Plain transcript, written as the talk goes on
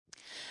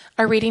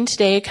Our reading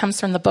today comes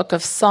from the book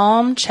of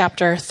Psalm,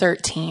 chapter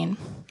 13.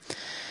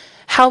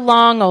 How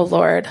long, O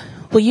Lord,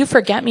 will you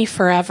forget me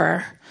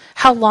forever?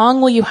 How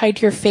long will you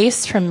hide your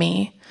face from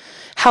me?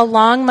 How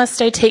long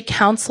must I take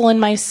counsel in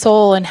my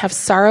soul and have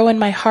sorrow in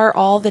my heart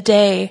all the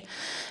day?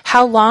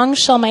 How long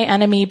shall my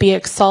enemy be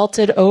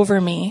exalted over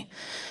me?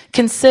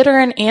 Consider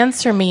and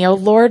answer me, O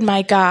Lord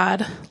my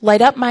God.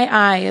 Light up my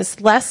eyes,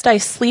 lest I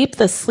sleep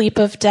the sleep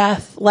of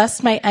death,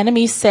 lest my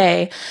enemies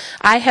say,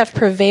 I have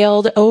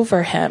prevailed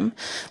over him,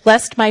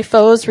 lest my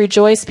foes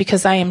rejoice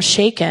because I am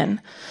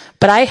shaken.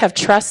 But I have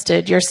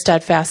trusted your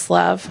steadfast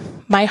love.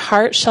 My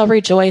heart shall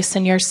rejoice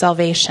in your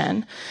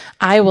salvation.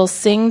 I will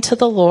sing to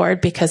the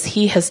Lord because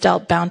he has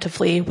dealt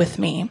bountifully with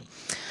me.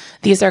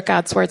 These are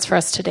God's words for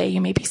us today.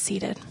 You may be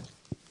seated.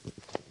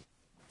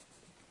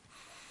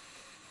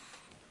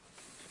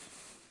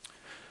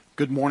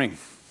 Good morning.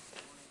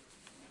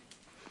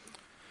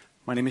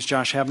 My name is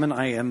Josh Habman.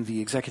 I am the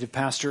executive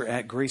pastor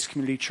at Grace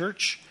Community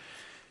Church.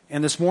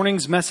 And this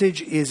morning's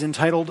message is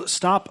entitled,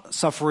 Stop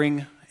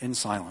Suffering in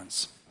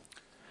Silence.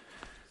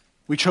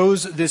 We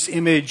chose this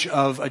image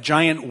of a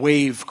giant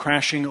wave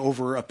crashing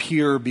over a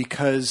pier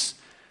because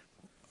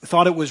we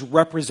thought it was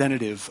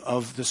representative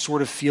of the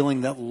sort of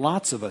feeling that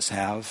lots of us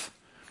have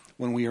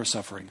when we are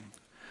suffering.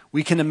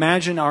 We can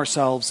imagine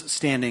ourselves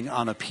standing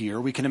on a pier.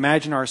 We can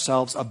imagine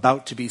ourselves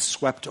about to be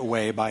swept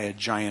away by a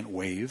giant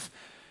wave.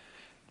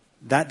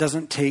 That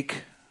doesn't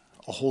take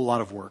a whole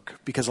lot of work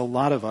because a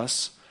lot of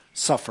us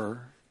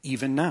suffer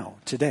even now,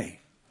 today.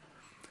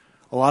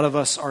 A lot of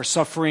us are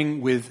suffering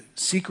with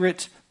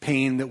secret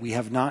pain that we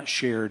have not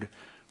shared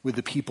with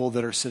the people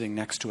that are sitting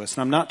next to us.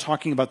 And I'm not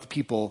talking about the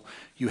people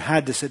you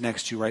had to sit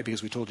next to, right,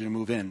 because we told you to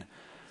move in.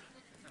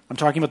 I'm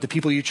talking about the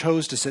people you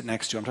chose to sit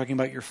next to. I'm talking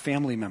about your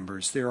family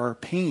members. There are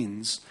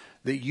pains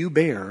that you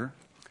bear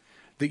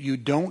that you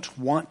don't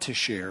want to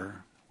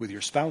share with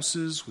your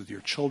spouses, with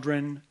your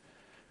children,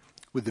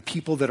 with the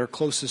people that are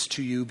closest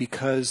to you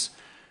because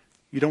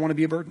you don't want to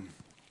be a burden.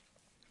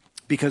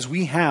 Because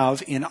we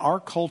have in our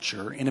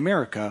culture, in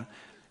America,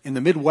 in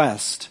the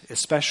Midwest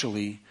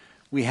especially,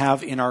 we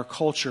have in our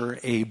culture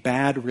a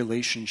bad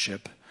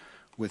relationship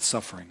with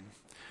suffering.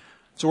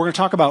 So we're going to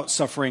talk about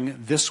suffering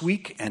this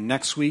week and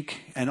next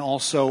week and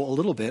also a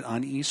little bit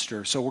on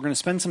Easter. So we're going to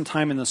spend some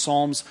time in the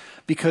Psalms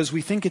because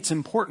we think it's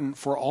important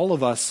for all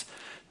of us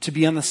to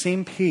be on the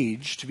same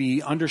page, to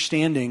be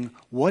understanding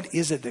what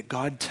is it that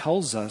God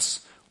tells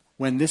us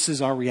when this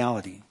is our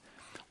reality.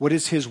 What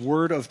is his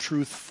word of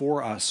truth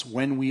for us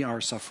when we are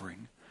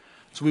suffering?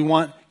 So we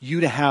want you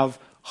to have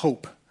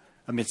hope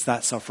amidst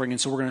that suffering. And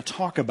so we're going to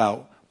talk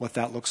about what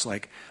that looks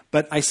like.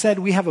 But I said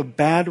we have a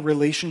bad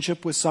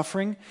relationship with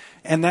suffering,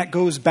 and that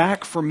goes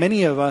back for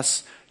many of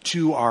us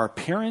to our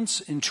parents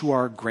and to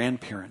our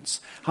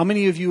grandparents. How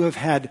many of you have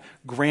had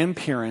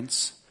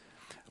grandparents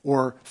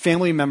or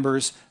family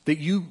members that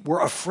you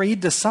were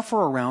afraid to suffer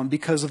around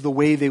because of the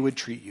way they would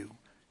treat you?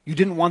 You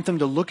didn't want them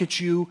to look at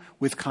you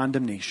with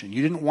condemnation.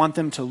 You didn't want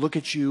them to look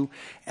at you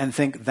and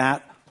think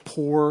that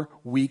poor,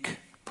 weak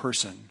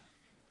person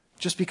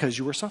just because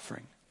you were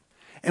suffering.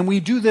 And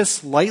we do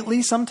this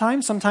lightly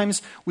sometimes.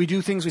 Sometimes we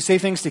do things, we say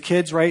things to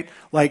kids, right?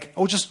 Like,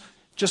 oh, just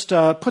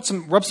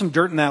rub some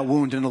dirt in that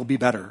wound and it'll be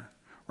better,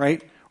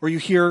 right? Or you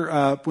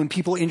hear when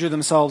people injure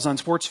themselves on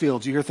sports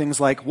fields, you hear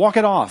things like, walk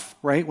it off,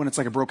 right? When it's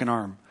like a broken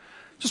arm.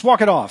 Just walk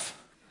it off.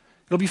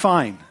 It'll be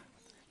fine.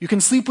 You can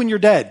sleep when you're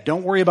dead.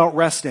 Don't worry about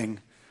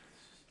resting.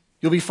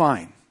 You'll be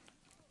fine.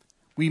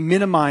 We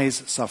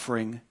minimize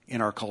suffering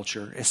in our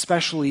culture,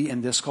 especially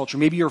in this culture.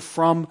 Maybe you're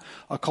from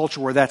a culture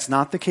where that's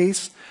not the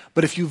case,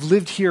 but if you've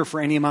lived here for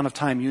any amount of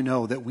time, you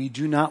know that we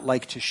do not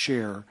like to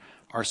share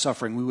our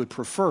suffering. We would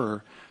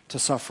prefer to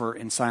suffer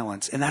in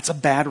silence, and that's a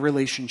bad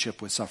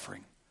relationship with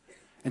suffering.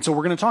 And so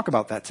we're going to talk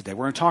about that today.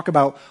 We're going to talk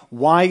about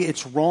why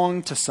it's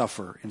wrong to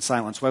suffer in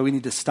silence, why we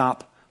need to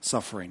stop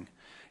suffering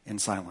in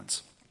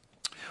silence.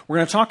 We're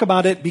going to talk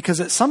about it because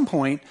at some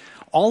point,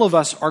 all of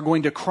us are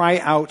going to cry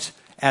out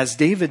as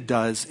David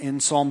does in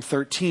Psalm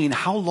 13,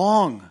 how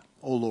long,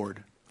 O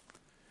Lord,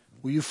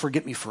 will you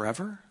forget me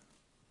forever?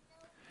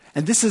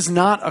 And this is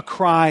not a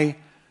cry,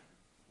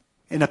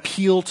 an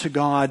appeal to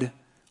God,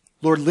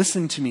 Lord,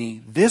 listen to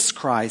me. This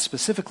cry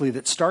specifically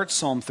that starts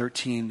Psalm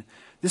 13,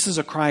 this is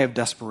a cry of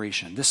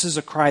desperation. This is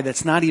a cry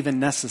that's not even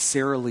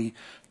necessarily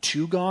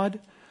to God,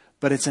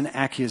 but it's an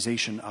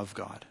accusation of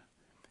God.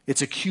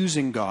 It's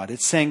accusing God.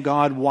 It's saying,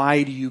 God,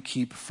 why do you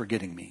keep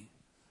forgetting me?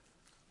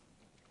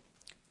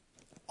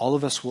 All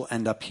of us will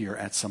end up here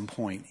at some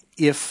point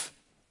if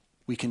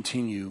we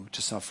continue to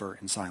suffer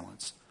in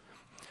silence.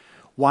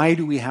 Why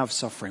do we have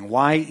suffering?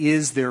 Why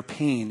is there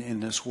pain in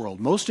this world?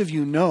 Most of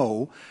you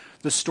know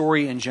the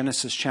story in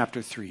Genesis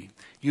chapter 3.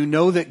 You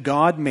know that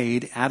God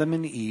made Adam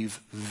and Eve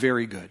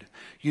very good.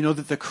 You know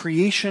that the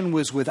creation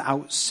was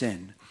without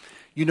sin.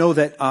 You know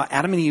that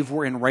Adam and Eve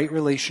were in right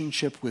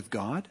relationship with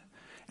God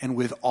and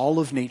with all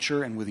of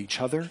nature and with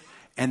each other,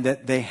 and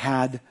that they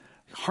had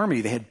harmony,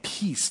 they had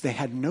peace, they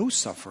had no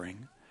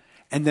suffering.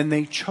 And then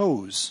they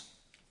chose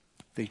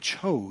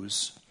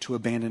to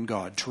abandon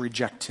God, to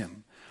reject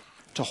him.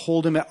 to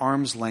hold him at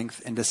arm's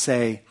length and to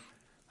say,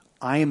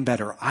 I am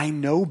better. I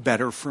know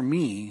better for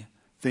me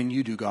than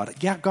you do, God.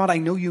 Yeah, God, I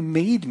know you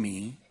made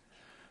me,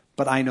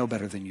 but I know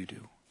better than you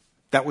do.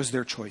 That was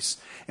their choice.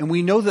 And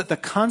we know that the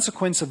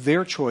consequence of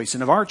their choice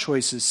and of our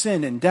choice is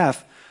sin and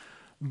death.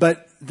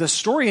 But the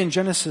story in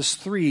Genesis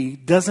 3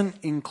 doesn't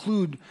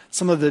include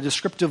some of the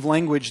descriptive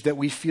language that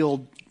we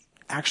feel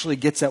actually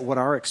gets at what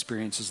our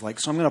experience is like.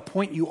 So I'm going to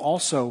point you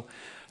also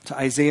to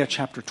Isaiah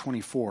chapter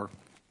 24.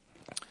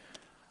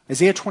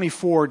 Isaiah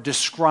 24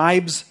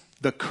 describes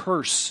the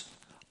curse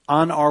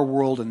on our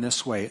world in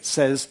this way. It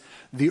says,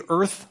 the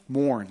earth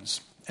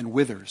mourns and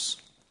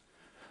withers.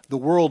 The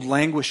world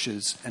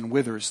languishes and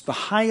withers. The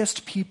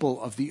highest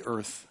people of the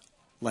earth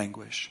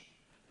languish.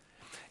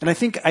 And I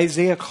think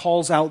Isaiah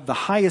calls out the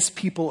highest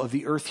people of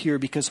the earth here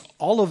because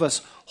all of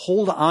us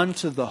hold on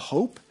to the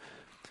hope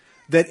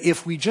that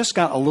if we just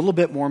got a little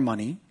bit more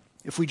money,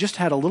 if we just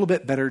had a little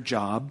bit better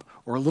job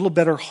or a little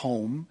better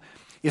home,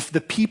 if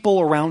the people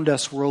around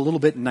us were a little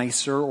bit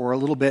nicer or a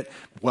little bit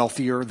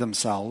wealthier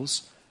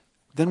themselves,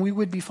 then we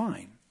would be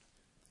fine.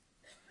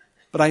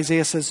 But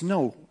Isaiah says,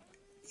 no,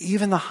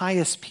 even the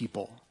highest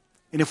people.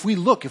 And if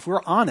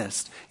we're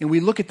honest, and we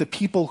look at the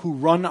people who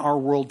run our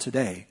world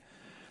today,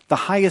 the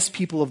highest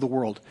people of the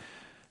world,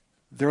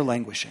 they're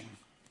languishing.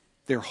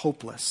 They're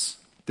hopeless.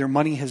 Their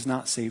money has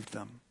not saved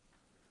them.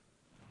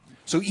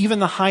 So even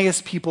the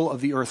highest people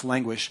of the earth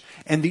languish.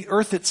 And the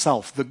earth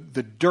itself, the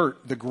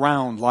dirt, the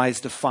ground,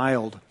 lies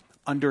defiled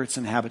under its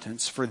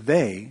inhabitants. For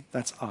they,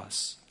 that's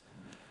us,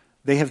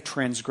 they have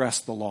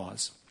transgressed the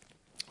laws,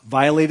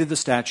 violated the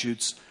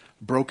statutes,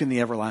 broken the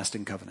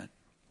everlasting covenant.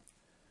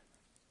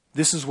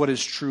 This is what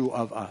is true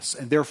of us.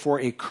 And therefore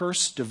a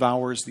curse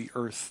devours the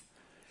earth,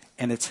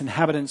 and its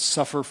inhabitants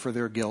suffer for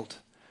their guilt.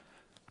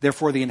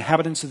 Therefore the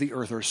inhabitants of the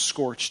earth are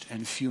scorched,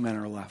 and few men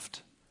are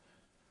left.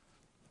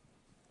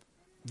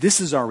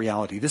 This is our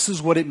reality. This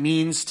is what it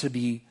means to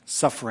be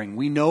suffering.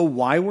 We know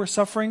why we're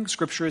suffering.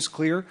 Scripture is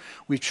clear.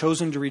 We've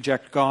chosen to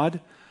reject God.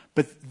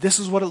 But this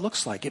is what it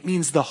looks like. It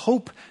means the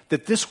hope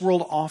that this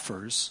world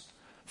offers,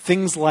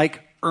 things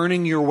like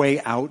earning your way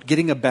out,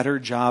 getting a better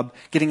job,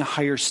 getting a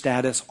higher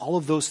status, all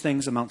of those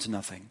things amount to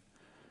nothing.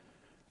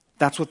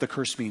 That's what the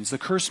curse means. The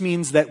curse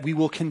means that we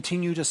will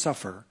continue to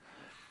suffer,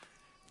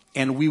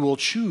 and we will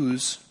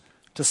choose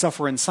to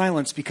suffer in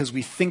silence because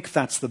we think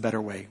that's the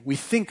better way. We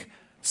think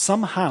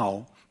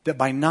somehow that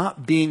by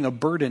not being a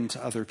burden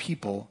to other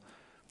people,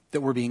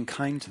 that we're being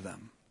kind to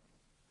them.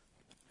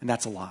 And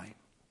that's a lie.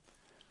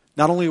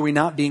 Not only are we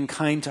not being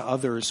kind to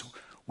others,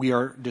 we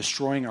are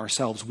destroying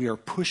ourselves. We are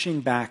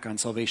pushing back on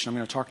salvation. I'm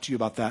going to talk to you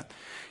about that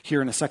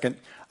here in a second,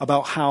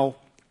 about how,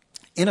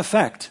 in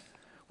effect,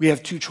 we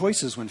have two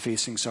choices when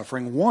facing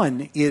suffering.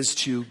 One is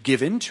to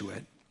give in to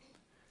it,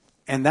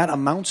 and that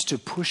amounts to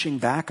pushing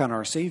back on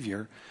our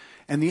Savior.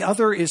 And the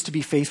other is to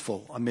be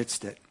faithful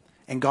amidst it,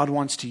 and God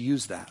wants to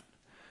use that.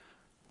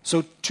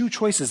 So two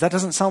choices. That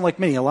doesn't sound like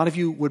many. A lot of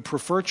you would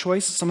prefer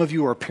choice. Some of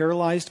you are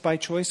paralyzed by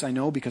choice. I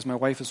know because my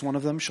wife is one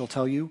of them. She'll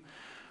tell you,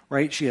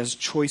 right? She has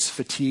choice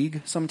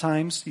fatigue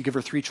sometimes. You give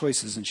her 3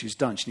 choices and she's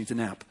done. She needs a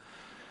nap.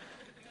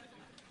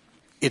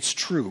 It's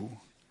true,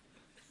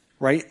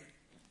 right?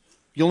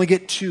 You only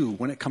get 2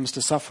 when it comes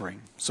to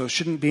suffering. So it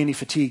shouldn't be any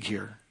fatigue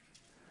here.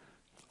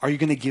 Are you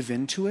going to give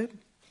in to it?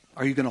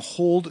 Are you going to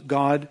hold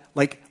God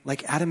like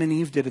Adam and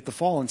Eve did at the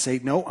fall and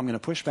say, no, I'm going to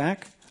push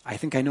back. I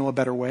think I know a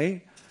better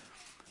way.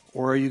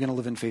 Or are you going to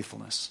live in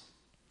faithfulness?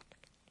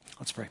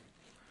 Let's pray.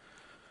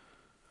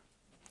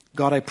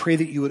 God, I pray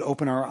that you would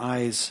open our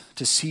eyes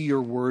to see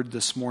your word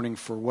this morning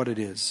for what it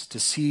is, to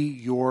see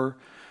your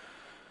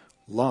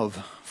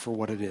love for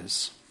what it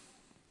is.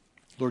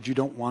 Lord, you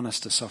don't want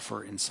us to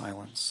suffer in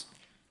silence.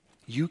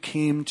 You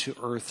came to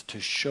earth to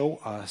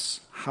show us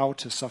how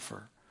to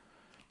suffer,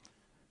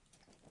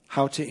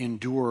 how to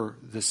endure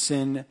the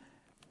sin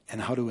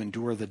and how to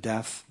endure the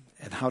death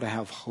and how to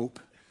have hope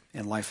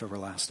and life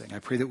everlasting. I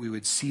pray that we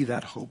would see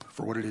that hope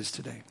for what it is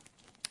today.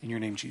 In your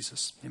name,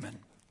 Jesus. Amen.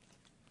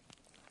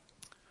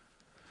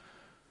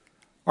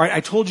 All right,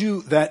 I told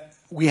you that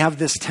we have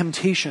this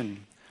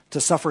temptation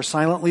to suffer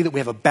silently, that we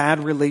have a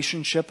bad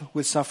relationship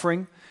with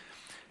suffering.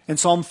 In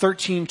Psalm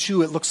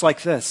 13:2, it looks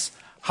like this.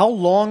 How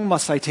long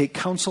must I take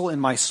counsel in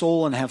my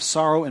soul and have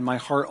sorrow in my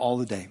heart all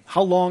the day?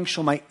 How long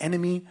shall my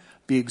enemy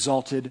be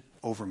exalted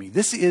over me?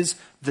 This is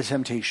the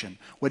temptation.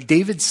 What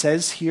David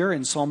says here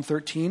in Psalm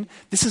 13,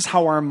 this is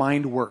how our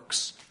mind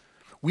works.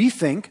 We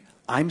think,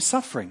 I'm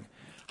suffering.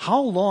 How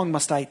long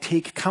must I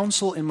take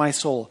counsel in my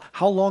soul?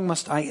 How long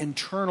must I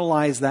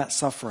internalize that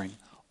suffering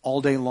all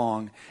day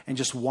long and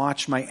just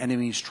watch my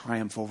enemies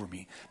triumph over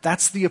me?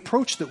 That's the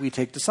approach that we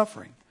take to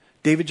suffering.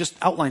 David just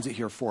outlines it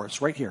here for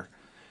us, right here.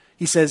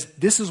 He says,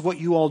 this is what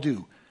you all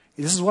do.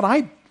 This is what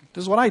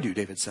I do,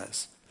 David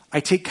says. I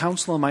take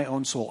counsel in my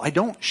own soul. I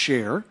don't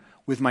share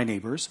with my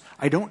neighbors.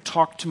 I don't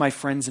talk to my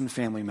friends and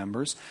family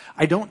members.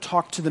 I don't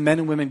talk to the men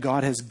and women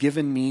God has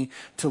given me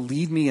to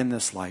lead me in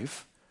this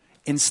life.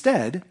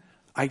 Instead,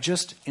 I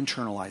just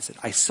internalize it.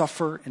 I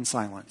suffer in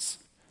silence.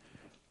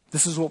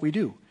 This is what we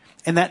do.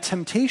 And that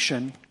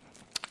temptation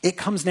It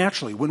comes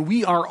naturally. When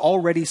we are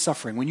already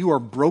suffering, when you are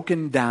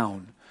broken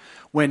down,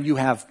 when you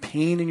have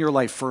pain in your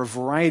life for a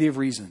variety of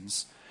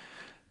reasons,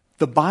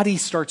 the body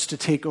starts to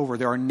take over.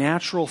 There are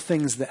natural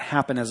things that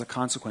happen as a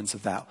consequence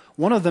of that.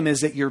 One of them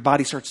is that your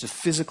body starts to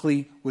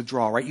physically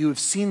withdraw, right? You have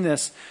seen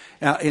this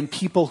in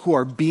people who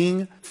are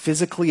being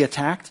physically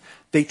attacked.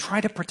 They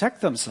try to protect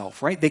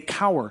themselves, right? They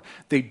cower,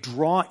 they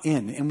draw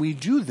in. And we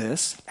do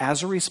this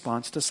as a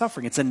response to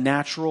suffering. It's a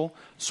natural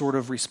sort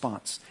of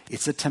response.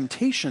 It's a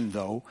temptation,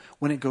 though,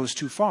 when it goes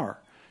too far.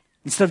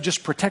 Instead of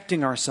just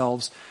protecting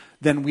ourselves,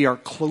 then we are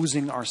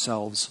closing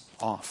ourselves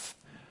off.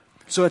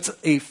 So it's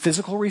a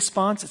physical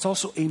response. It's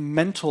also a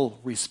mental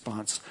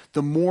response.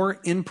 The more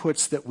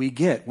inputs that we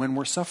get when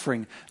we're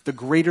suffering, the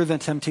greater the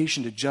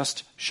temptation to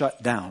just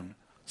shut down,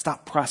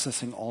 stop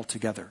processing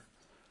altogether.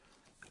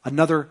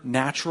 Another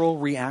natural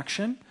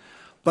reaction,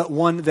 but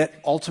one that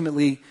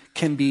ultimately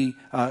can be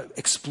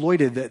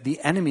exploited, that the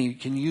enemy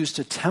can use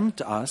to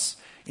tempt us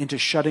into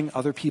shutting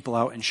other people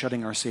out and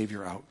shutting our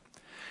Savior out.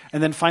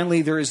 And then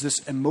finally, there is this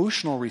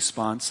emotional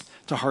response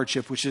to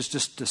hardship, which is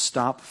just to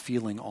stop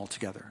feeling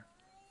altogether.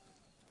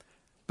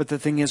 But the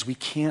thing is, we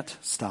can't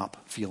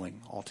stop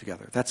feeling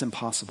altogether. That's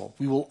impossible.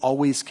 We will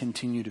always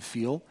continue to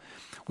feel.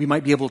 We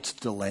might be able to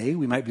delay.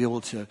 We might be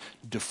able to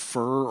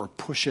defer or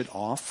push it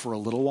off for a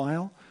little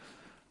while.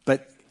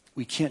 But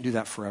we can't do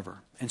that forever.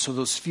 And so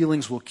those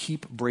feelings will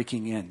keep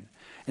breaking in.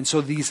 And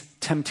so these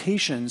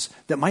temptations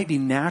that might be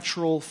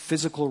natural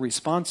physical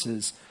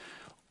responses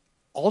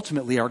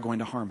ultimately are going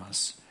to harm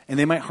us. And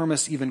they might harm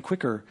us even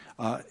quicker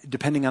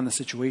depending on the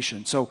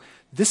situation. So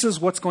this is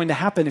what's going to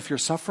happen if you're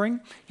suffering.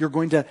 You're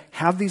going to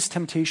have these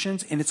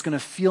temptations and it's going to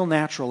feel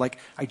natural. Like,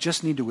 I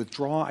just need to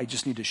withdraw. I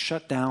just need to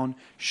shut down,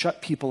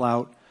 shut people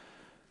out.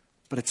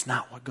 But it's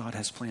not what God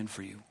has planned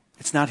for you.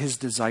 It's not his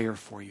desire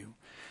for you.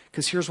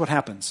 Because here's what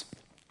happens.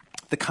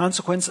 The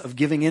consequence of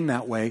giving in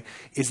that way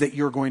is that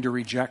you're going to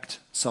reject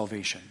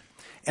salvation.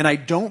 And I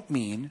don't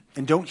mean,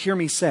 and don't hear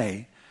me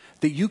say,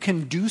 that you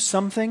can do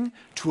something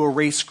to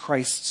erase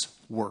Christ's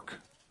work.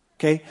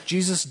 Okay?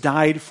 Jesus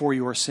died for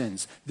your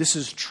sins. This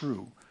is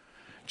true.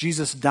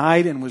 Jesus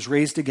died and was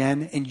raised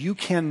again, and you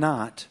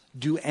cannot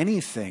do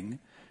anything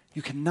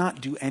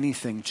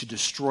to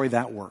destroy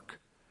that work.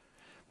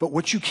 But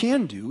what you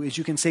can do is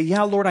you can say,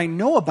 yeah, Lord, I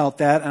know about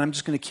that, and I'm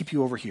just going to keep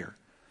you over here.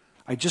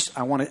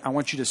 I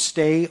want you to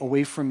stay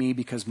away from me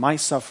because my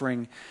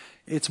suffering,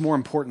 it's more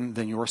important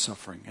than your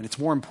suffering, and it's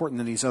more important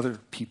than these other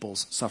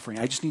people's suffering.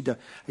 I just need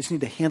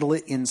to handle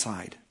it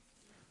inside.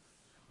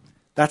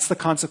 That's the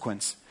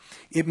consequence.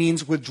 It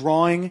means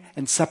withdrawing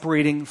and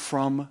separating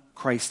from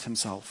Christ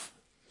himself.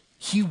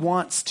 He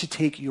wants to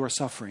take your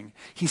suffering.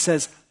 He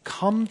says,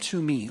 "Come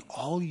to me,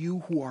 all you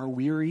who are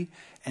weary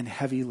and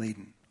heavy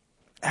laden."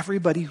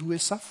 Everybody who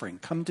is suffering,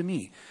 come to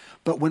me.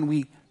 But when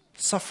we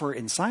suffer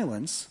in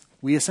silence,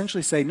 we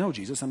essentially say, "No,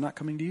 Jesus, I'm not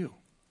coming to you.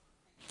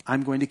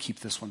 I'm going to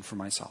keep this one for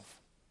myself."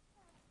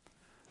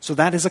 So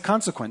that is a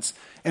consequence.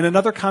 And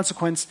another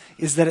consequence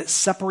is that it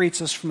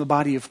separates us from the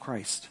body of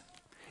Christ.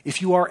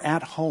 If you are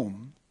at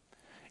home,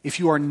 if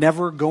you are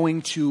never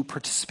going to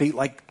participate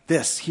like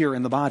this here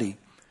in the body,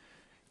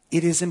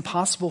 it is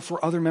impossible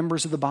for other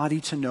members of the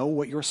body to know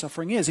what your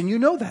suffering is. And you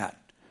know that.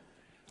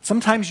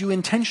 Sometimes you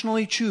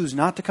intentionally choose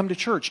not to come to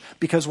church.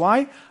 Because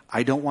why?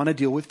 I don't want to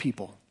deal with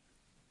people.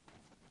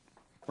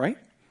 Right?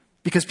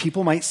 Because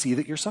people might see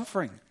that you're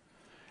suffering.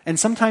 And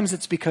sometimes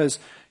it's because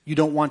you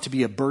don't want to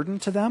be a burden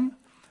to them.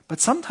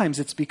 But sometimes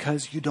it's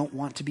because you don't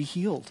want to be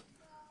healed.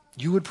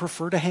 You would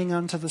prefer to hang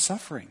on to the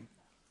suffering.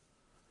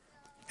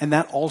 And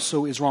that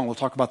also is wrong. We'll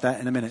talk about that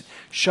in a minute.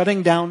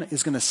 Shutting down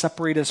is going to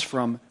separate us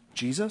from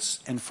Jesus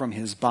and from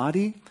his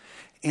body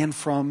and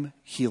from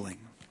healing.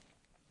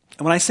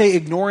 And when I say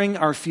ignoring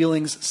our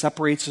feelings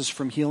separates us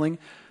from healing,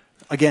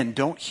 again,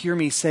 don't hear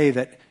me say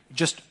that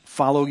just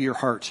follow your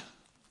heart.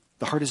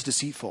 The heart is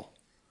deceitful.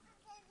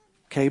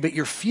 Okay, but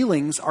your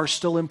feelings are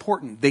still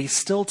important. They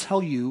still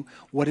tell you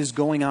what is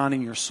going on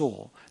in your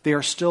soul. They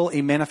are still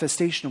a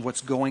manifestation of what's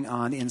going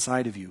on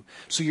inside of you.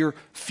 So your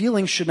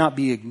feelings should not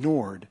be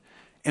ignored.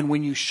 And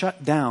when you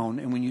shut down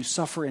and when you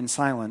suffer in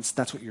silence,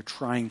 that's what you're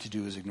trying to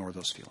do, is ignore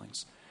those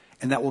feelings.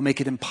 And that will make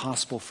it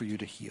impossible for you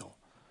to heal.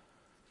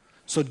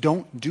 So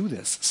don't do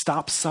this.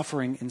 Stop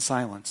suffering in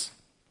silence.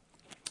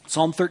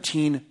 Psalm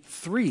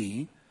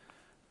 13:3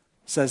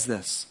 says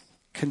this: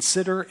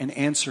 "Consider and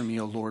answer me,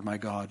 O Lord my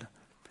God.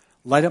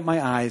 Light up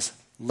my eyes,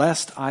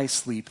 lest I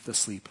sleep the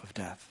sleep of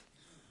death."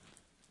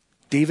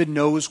 David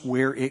knows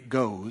where it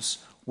goes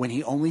when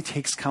he only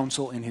takes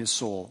counsel in his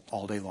soul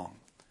all day long.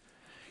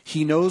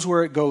 He knows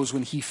where it goes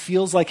when he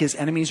feels like his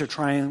enemies are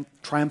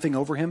triumphing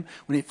over him,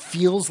 when it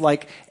feels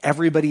like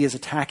everybody is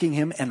attacking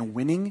him and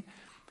winning.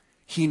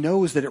 He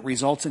knows that it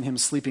results in him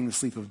sleeping the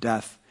sleep of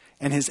death,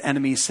 and his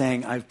enemies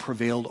saying, "I've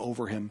prevailed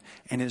over him,"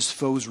 and his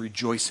foes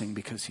rejoicing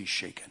because he's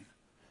shaken.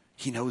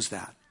 He knows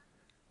that.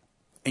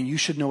 And you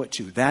should know it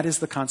too. That is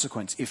the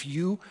consequence. If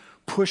you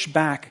push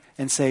back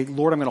and say,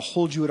 "Lord, I'm going to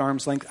hold you at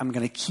arm's length. I'm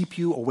going to keep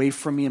you away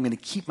from me. I'm going to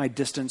keep my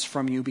distance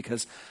from you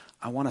because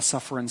I want to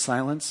suffer in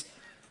silence,"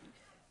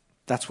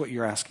 that's what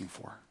you're asking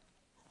for.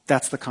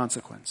 That's the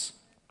consequence.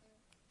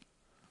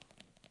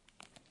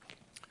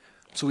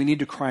 So we need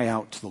to cry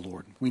out to the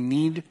Lord. We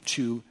need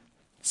to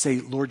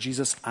say, Lord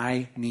Jesus,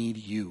 I need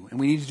you. And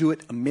we need to do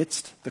it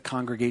amidst the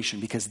congregation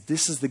because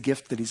this is the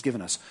gift that he's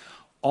given us.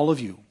 All of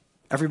you,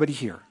 everybody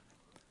here,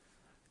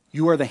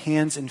 you are the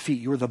hands and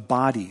feet. You are the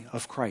body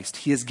of Christ.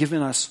 He has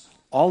given us,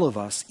 all of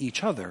us,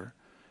 each other,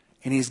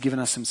 and he has given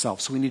us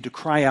himself. So we need to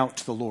cry out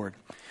to the Lord.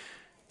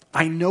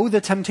 I know the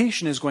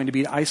temptation is going to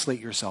be to isolate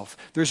yourself.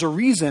 There's a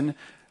reason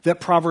that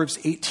Proverbs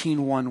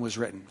 18:1 was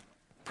written.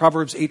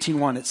 Proverbs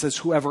 18:1, it says,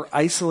 whoever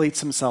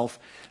isolates himself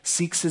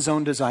seeks his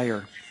own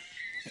desire,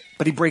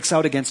 but he breaks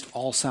out against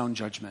all sound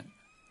judgment.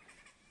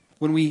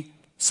 When we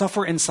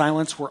suffer in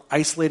silence, we're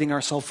isolating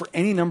ourselves for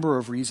any number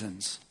of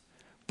reasons,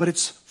 but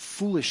it's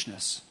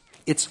foolishness.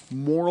 It's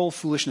moral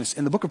foolishness.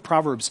 In the book of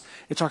Proverbs,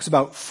 it talks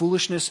about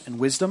foolishness and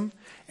wisdom,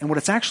 and what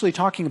it's actually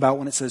talking about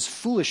when it says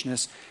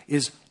foolishness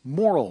is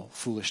moral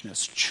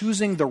foolishness,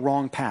 choosing the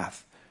wrong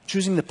path,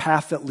 choosing the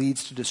path that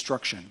leads to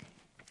destruction.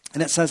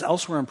 And it says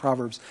elsewhere in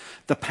Proverbs,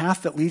 the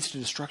path that leads to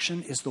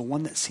destruction is the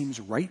one that seems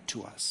right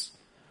to us.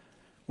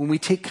 When we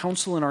take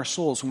counsel in our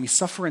souls, when we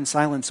suffer in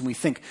silence and we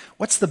think,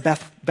 what's the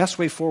best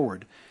way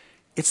forward?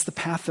 It's the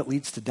path that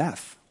leads to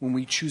death when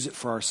we choose it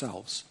for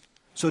ourselves.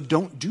 So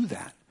don't do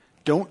that.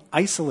 Don't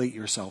isolate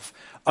yourself.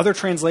 Other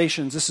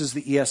translations, this is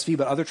the ESV,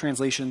 but other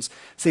translations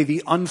say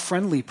the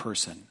unfriendly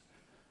person.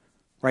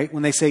 Right?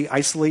 When they say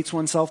isolates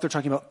oneself, they're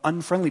talking about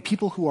unfriendly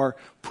people who are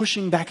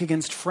pushing back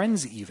against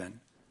friends even.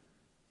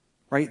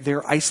 Right?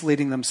 They're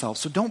isolating themselves.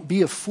 So don't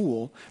be a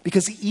fool,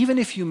 because even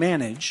if you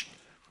manage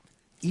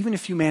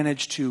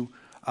to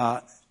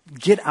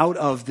get out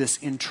of this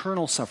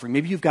internal suffering,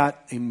 maybe you've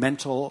got a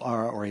mental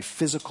or a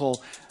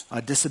physical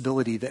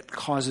disability that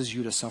causes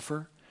you to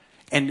suffer,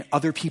 and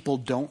other people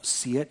don't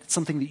see it, it's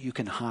something that you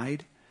can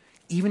hide.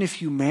 Even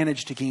if you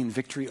manage to gain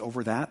victory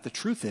over that, the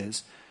truth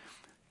is,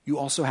 you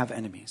also have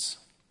enemies.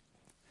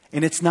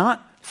 And it's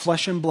not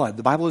flesh and blood.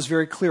 The Bible is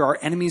very clear. Our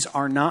enemies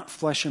are not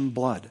flesh and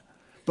blood.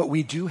 But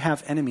we do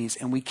have enemies,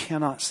 and we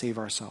cannot save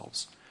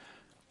ourselves.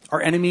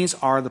 Our enemies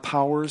are the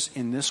powers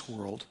in this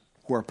world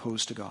who are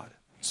opposed to God.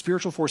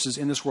 Spiritual forces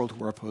in this world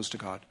who are opposed to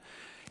God.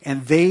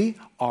 And they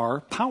are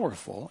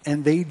powerful,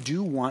 and they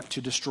do want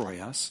to destroy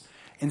us.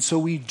 And so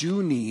we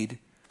do need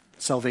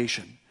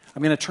salvation.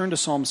 I'm going to turn to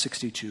Psalm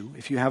 62.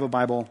 If you have a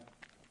Bible,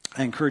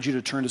 I encourage you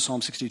to turn to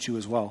Psalm 62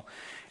 as well.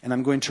 And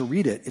I'm going to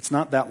read it. It's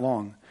not that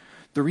long.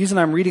 The reason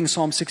I'm reading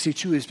Psalm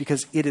 62 is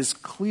because it is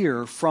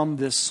clear from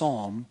this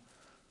psalm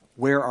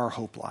where our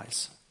hope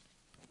lies,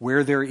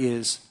 where there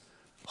is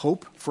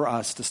hope for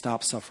us to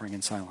stop suffering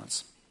in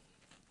silence.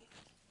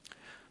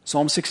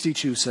 Psalm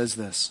 62 says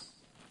this,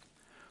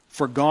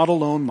 "For God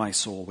alone my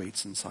soul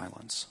waits in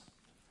silence.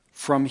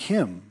 From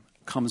him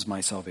comes my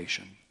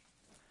salvation.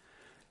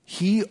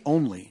 He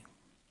only,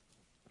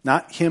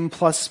 not him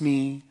plus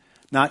me,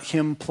 not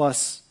him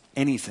plus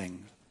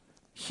anything.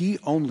 He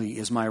only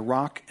is my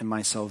rock and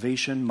my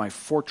salvation, my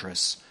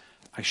fortress.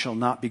 I shall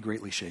not be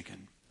greatly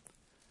shaken.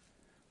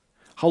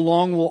 How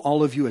long will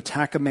all of you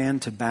attack a man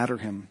to batter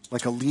him,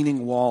 like a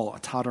leaning wall, a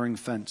tottering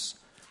fence?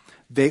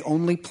 They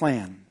only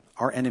plan,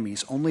 our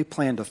enemies, only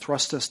plan to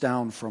thrust us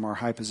down from our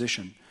high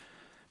position.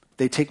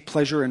 They take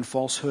pleasure in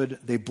falsehood.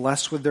 They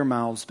bless with their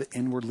mouths, but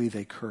inwardly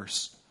they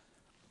curse."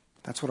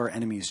 That's what our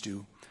enemies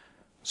do.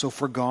 "So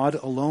for God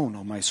alone,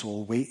 O my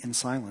soul, wait in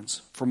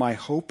silence, for my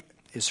hope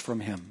is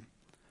from him.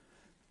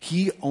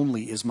 He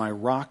only is my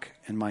rock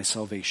and my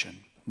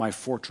salvation, my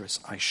fortress.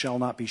 I shall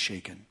not be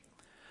shaken.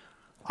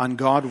 On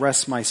God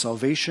rests my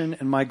salvation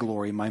and my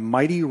glory, my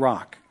mighty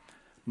rock,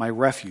 my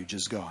refuge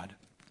is God.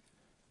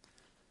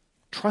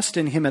 Trust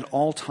in him at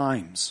all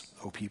times,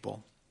 O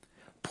people.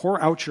 Pour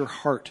out your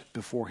heart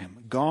before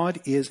him.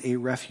 God is a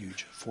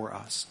refuge for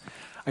us."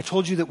 I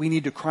told you that we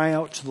need to cry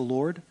out to the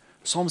Lord.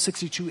 Psalm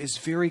 62 is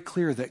very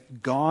clear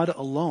that God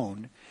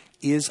alone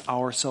is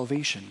our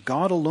salvation.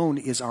 God alone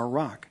is our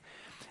rock.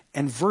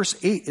 And verse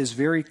 8 is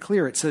very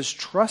clear. It says,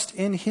 "Trust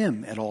in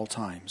him at all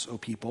times, O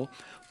people.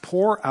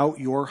 Pour out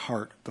your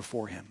heart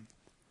before him."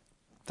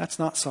 That's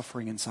not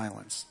suffering in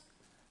silence.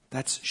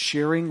 That's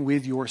sharing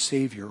with your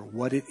Savior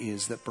what it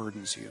is that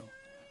burdens you.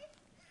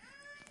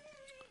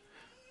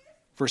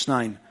 Verse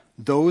 9,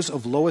 "Those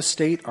of low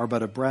estate are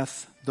but a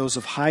breath. Those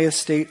of high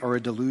estate are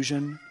a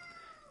delusion.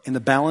 In the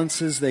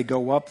balances they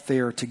go up. They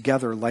are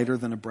together lighter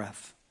than a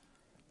breath.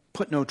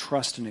 Put no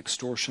trust in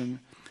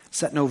extortion.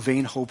 Set no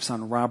vain hopes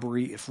on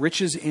robbery. If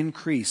riches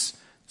increase,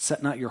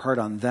 set not your heart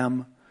on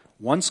them.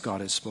 Once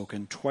God has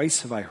spoken,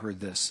 twice have I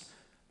heard this,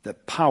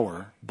 that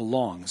power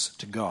belongs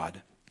to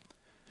God,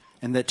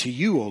 and that to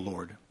you, O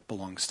Lord,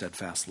 belongs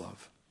steadfast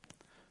love.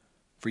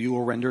 For you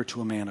will render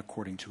to a man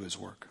according to his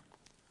work."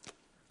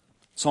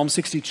 Psalm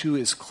 62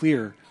 is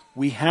clear.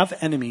 We have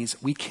enemies.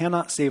 We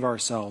cannot save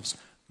ourselves.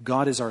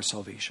 God is our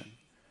salvation.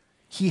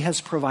 He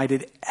has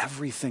provided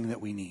everything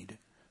that we need.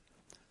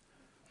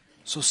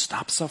 So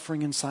stop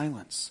suffering in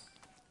silence.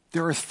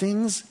 There are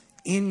things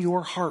in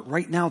your heart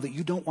right now that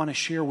you don't want to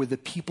share with the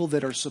people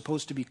that are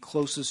supposed to be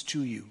closest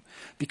to you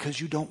because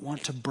you don't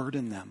want to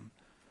burden them.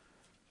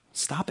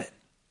 Stop it.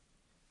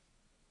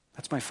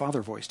 That's my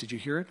father voice. Did you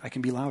hear it? I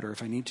can be louder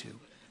if I need to.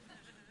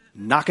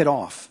 Knock it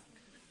off.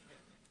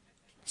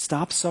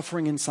 Stop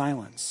suffering in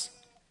silence.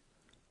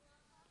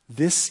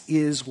 This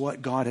is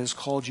what God has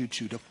called you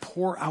to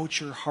pour out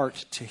your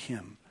heart to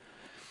him.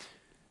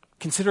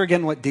 Consider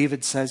again what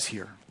David says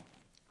here.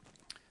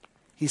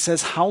 He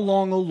says, how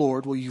long, O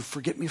Lord, will you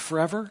forget me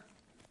forever?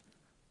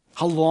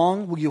 How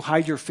long will you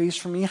hide your face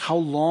from me? How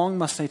long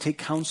must I take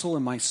counsel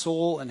in my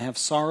soul and have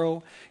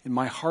sorrow in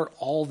my heart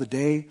all the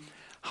day?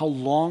 How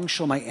long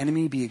shall my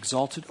enemy be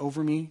exalted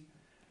over me?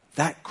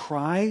 That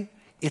cry,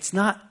 it's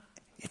not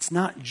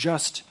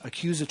just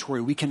accusatory.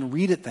 We can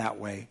read it that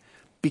way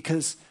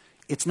because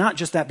it's not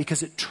just that,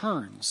 because it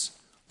turns.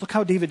 Look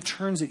how David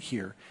turns it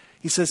here.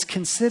 He says,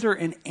 consider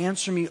and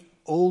answer me,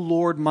 O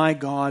Lord my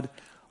God.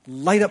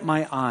 Light up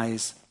my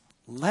eyes,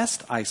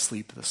 lest I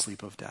sleep the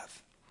sleep of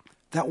death.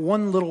 That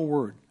one little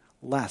word,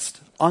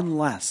 lest,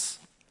 unless,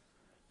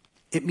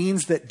 it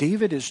means that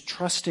David is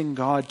trusting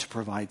God to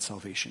provide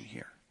salvation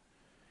here.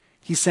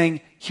 He's saying,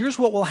 here's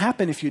what will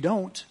happen if you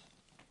don't.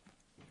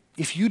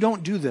 If you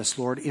don't do this,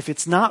 Lord, if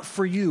it's not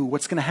for you,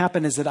 what's going to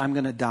happen is that I'm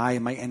going to die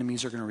and my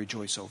enemies are going to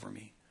rejoice over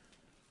me.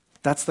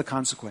 That's the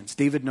consequence.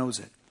 David knows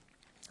it.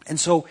 And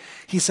so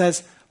he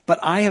says, but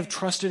I have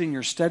trusted in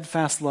your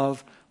steadfast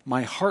love.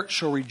 My heart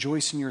shall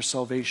rejoice in your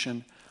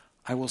salvation.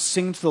 I will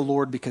sing to the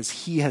Lord because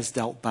he has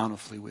dealt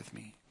bountifully with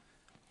me.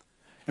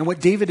 And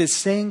what David is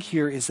saying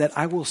here is that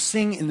I will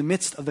sing in the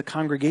midst of the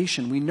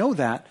congregation. We know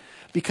that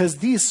because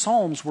these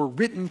psalms were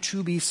written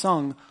to be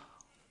sung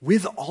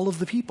with all of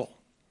the people.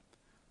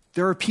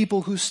 There are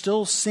people who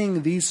still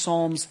sing these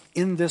psalms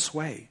in this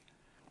way.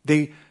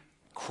 They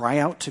cry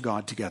out to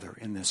God together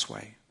in this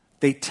way.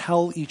 They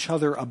tell each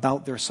other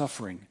about their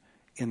suffering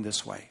in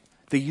this way.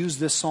 They use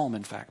this psalm,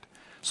 in fact.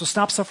 So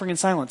stop suffering in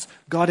silence.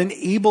 God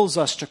enables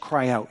us to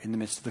cry out in the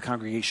midst of the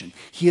congregation.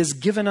 He has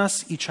given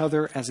us each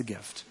other as a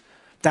gift.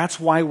 That's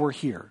why we're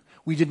here.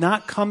 We did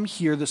not come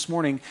here this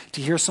morning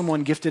to hear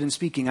someone gifted in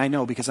speaking. I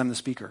know, because I'm the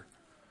speaker.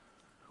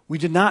 We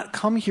did not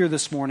come here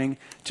this morning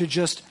to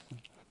just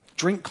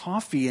drink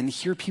coffee and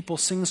hear people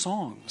sing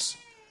songs.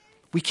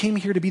 We came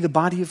here to be the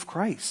body of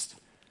Christ.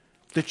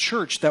 The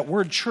church, that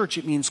word church,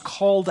 it means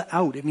called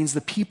out. It means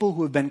the people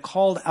who have been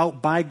called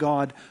out by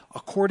God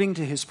according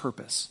to his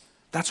purpose.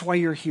 That's why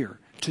you're here,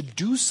 to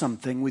do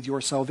something with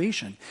your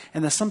salvation.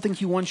 And the something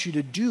he wants you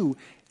to do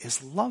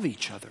is love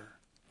each other.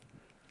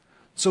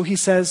 So he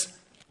says,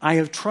 I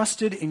have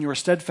trusted in your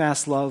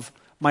steadfast love.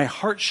 My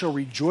heart shall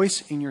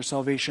rejoice in your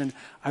salvation.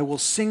 I will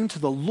sing to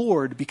the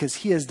Lord because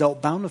he has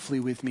dealt bountifully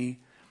with me.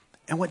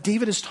 And what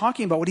David is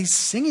talking about, what he's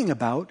singing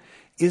about,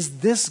 is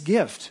this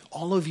gift,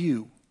 all of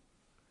you.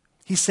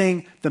 He's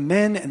saying the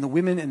men and the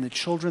women and the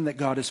children that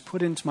God has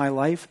put into my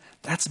life,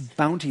 that's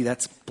bounty,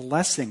 that's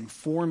blessing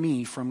for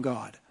me from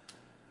God.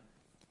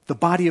 The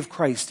body of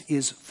Christ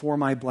is for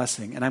my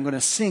blessing, and I'm going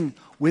to sing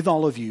with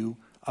all of you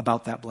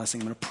about that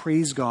blessing. I'm going to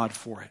praise God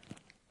for it.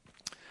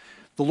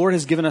 The Lord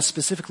has given us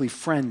specifically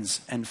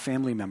friends and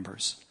family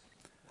members.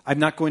 I'm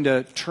not going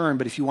to turn,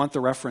 but if you want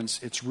the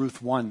reference, it's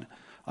Ruth 1,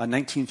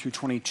 19 through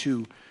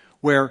 22,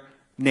 where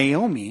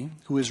Naomi,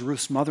 who is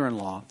Ruth's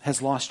mother-in-law,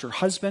 has lost her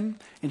husband,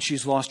 and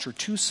she's lost her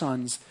 2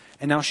 sons,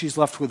 and now she's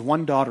left with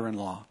 1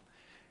 daughter-in-law.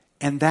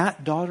 And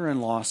that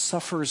daughter-in-law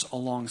suffers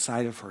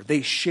alongside of her.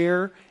 They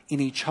share in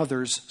each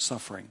other's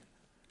suffering.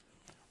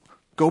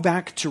 Go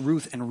back to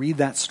Ruth and read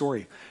that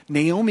story.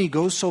 Naomi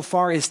goes so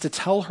far as to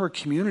tell her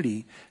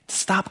community to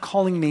stop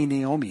calling me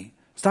Naomi.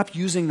 Stop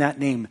using that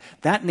name.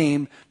 That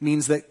name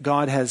means that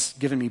God has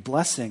given me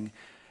blessing.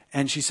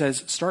 And she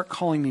says, start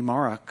calling me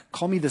Mara.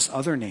 Call me this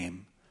other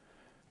name.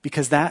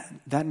 Because that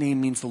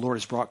name means the Lord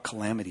has brought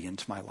calamity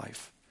into my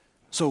life.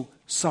 So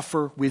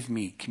suffer with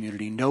me,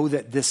 community. Know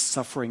that this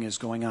suffering is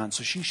going on.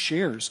 So she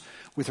shares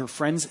with her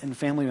friends and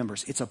family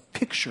members. It's a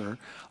picture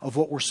of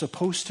what we're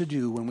supposed to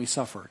do when we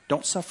suffer.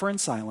 Don't suffer in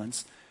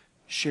silence.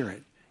 Share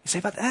it. You say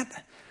about that?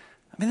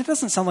 I mean, that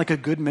doesn't sound like a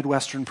good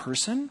Midwestern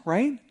person,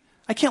 right?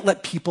 I can't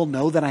let people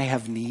know that I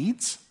have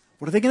needs.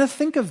 What are they going to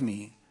think of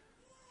me?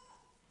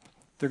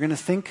 They're going to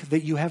think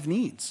that you have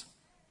needs,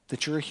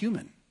 that you're a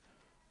human,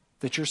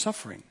 that you're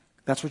suffering.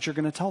 That's what you're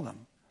going to tell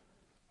them.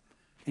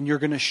 And you're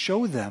going to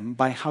show them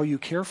by how you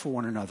care for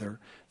one another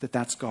that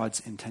that's God's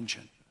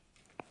intention.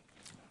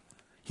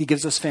 He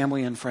gives us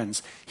family and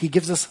friends. He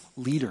gives us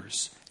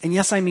leaders. And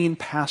yes, I mean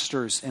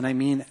pastors and I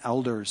mean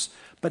elders,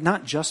 but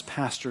not just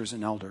pastors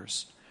and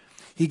elders.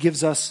 He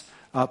gives us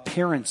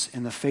parents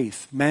in the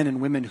faith, men and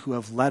women who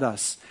have led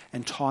us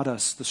and taught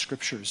us the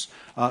scriptures,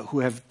 who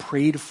have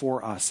prayed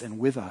for us and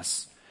with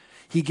us.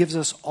 He gives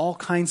us all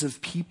kinds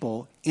of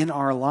people in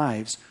our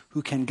lives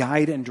who can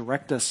guide and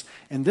direct us.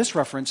 And this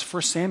reference,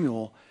 1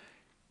 Samuel,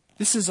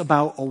 this is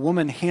about a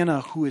woman,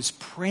 Hannah, who is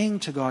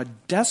praying to God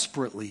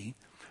desperately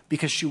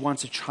because she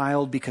wants a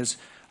child, because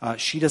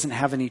she doesn't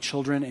have any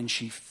children, and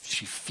she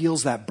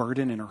feels that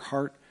burden in her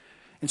heart.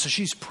 And so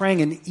she's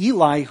praying, and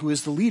Eli, who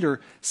is the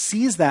leader,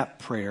 sees that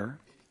prayer.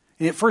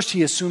 And at first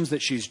he assumes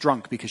that she's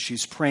drunk because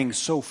she's praying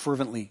so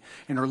fervently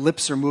and her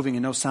lips are moving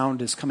and no sound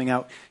is coming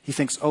out. He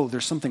thinks, oh,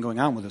 there's something going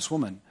on with this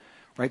woman.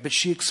 right? But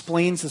she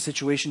explains the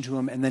situation to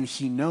him, and then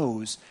he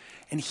knows,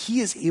 and he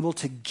is able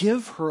to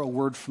give her a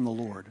word from the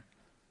Lord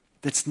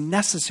that's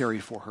necessary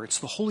for her. It's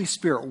the Holy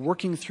Spirit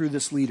working through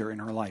this leader in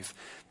her life.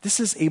 This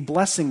is a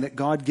blessing that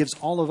God gives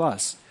all of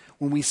us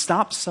when we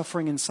stop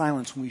suffering in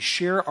silence, when we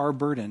share our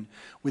burden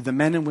with the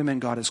men and women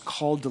God has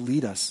called to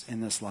lead us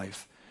in this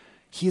life.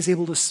 He is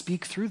able to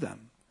speak through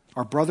them.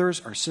 Our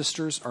brothers, our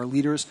sisters, our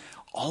leaders,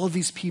 all of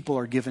these people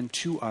are given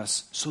to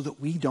us so that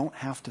we don't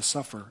have to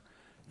suffer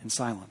in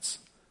silence.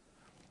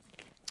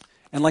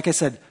 And like I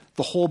said,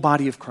 the whole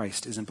body of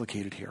Christ is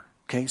implicated here.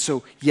 Okay,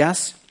 so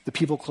yes, the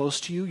people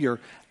close to you, your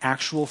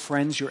actual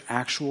friends, your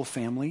actual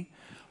family,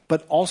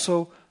 but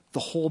also the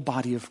whole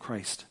body of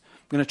Christ.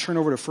 I'm going to turn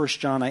over to 1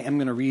 John. I am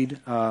going to read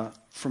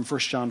from 1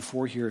 John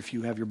 4 here. If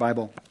you have your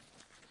Bible,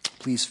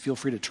 please feel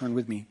free to turn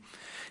with me.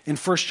 In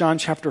 1 John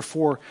chapter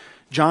 4,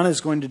 John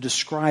is going to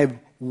describe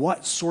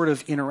what sort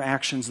of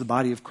interactions the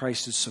body of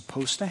Christ is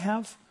supposed to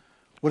have.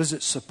 What is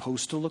it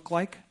supposed to look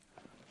like?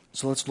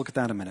 So let's look at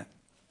that a minute.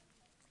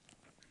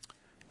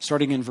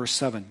 Starting in verse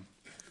 7.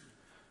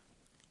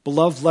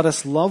 Beloved, let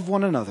us love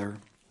one another,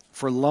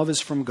 for love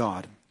is from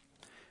God.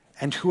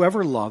 And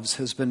whoever loves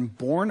has been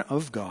born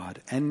of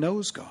God and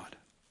knows God.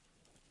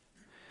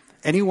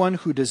 Anyone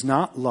who does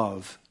not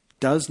love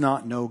does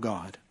not know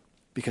God,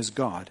 because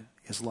God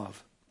is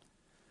love.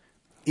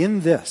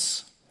 In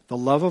this, the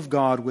love of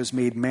God was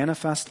made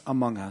manifest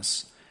among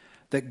us,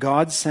 that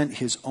God sent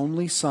his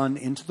only Son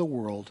into the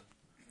world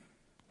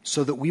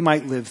so that we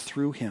might live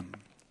through him.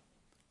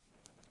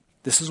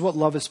 This is what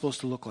love is supposed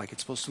to look like.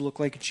 It's supposed to look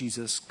like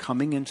Jesus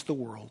coming into the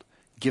world,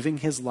 giving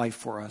his life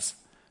for us,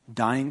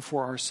 dying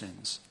for our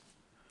sins.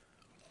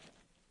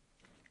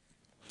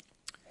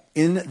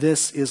 In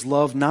this is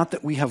love, not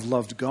that we have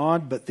loved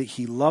God, but that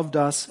he loved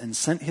us and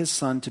sent his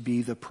Son to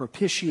be the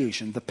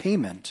propitiation, the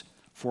payment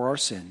for our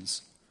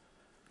sins.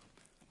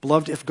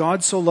 Beloved, if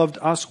God so loved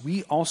us,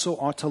 we also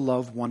ought to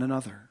love one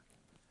another.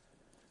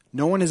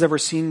 No one has ever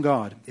seen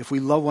God. If we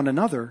love one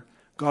another,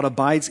 God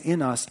abides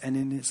in us, and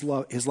in his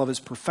love is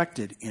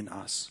perfected in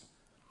us.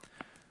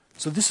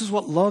 So this is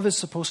what love is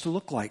supposed to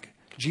look like.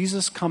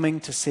 Jesus coming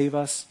to save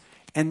us,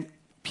 and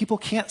people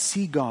can't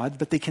see God,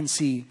 but they can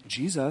see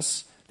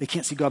Jesus. They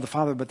can't see God the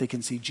Father, but they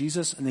can see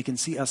Jesus, and they can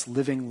see us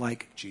living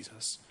like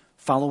Jesus,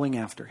 following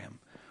after him,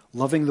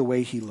 loving the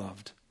way he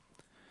loved.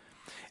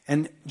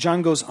 And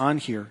John goes on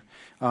here.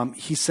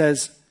 He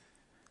says,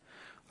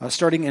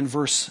 starting in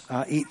verse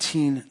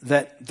 18,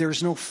 that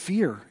there's no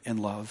fear in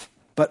love,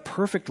 but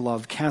perfect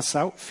love casts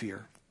out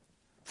fear.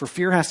 For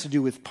fear has to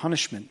do with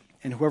punishment,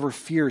 and whoever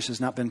fears has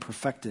not been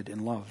perfected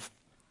in love.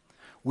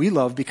 We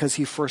love because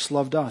he first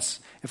loved us.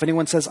 If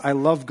anyone says, I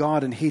love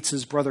God and hates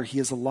his brother, he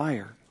is a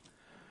liar.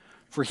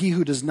 For he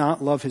who does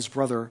not love his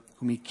brother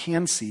whom he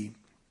can see,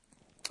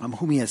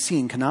 whom he has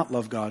seen, cannot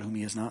love God whom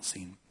he has not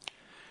seen.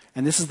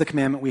 And this is the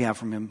commandment we have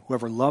from him.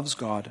 Whoever loves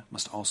God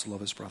must also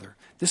love his brother.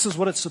 This is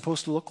what it's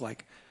supposed to look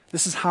like.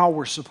 This is how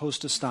we're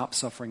supposed to stop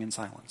suffering in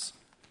silence.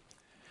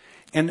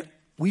 And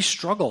we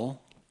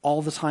struggle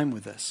all the time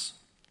with this.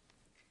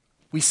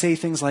 We say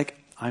things like,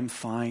 I'm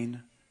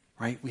fine,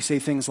 right? We say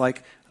things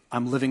like,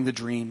 I'm living the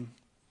dream,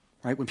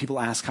 right? When people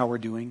ask how we're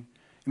doing.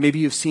 Maybe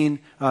you've seen,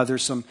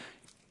 there's some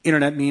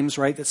internet memes,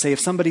 right, that say if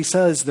somebody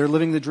says they're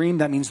living the dream,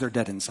 that means they're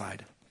dead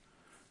inside.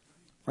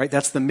 Right?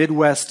 That's the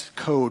Midwest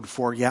code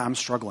for, yeah, I'm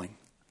struggling.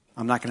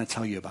 I'm not going to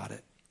tell you about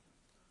it.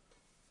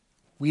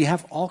 We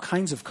have all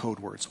kinds of code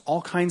words,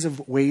 all kinds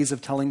of ways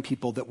of telling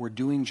people that we're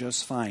doing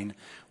just fine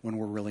when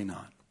we're really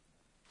not.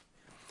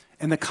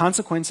 And the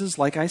consequences,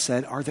 like I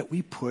said, are that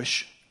we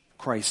push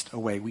Christ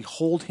away. We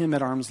hold him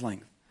at arm's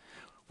length.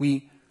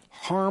 We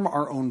harm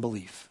our own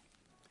belief.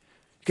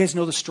 You guys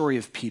know the story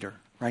of Peter,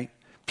 right?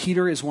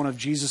 Peter is one of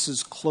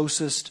Jesus'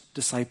 closest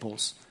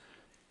disciples.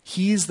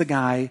 He's the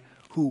guy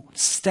who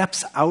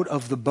steps out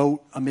of the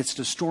boat amidst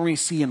a stormy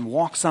sea and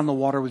walks on the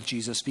water with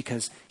Jesus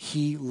because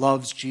he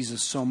loves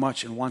Jesus so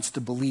much and wants to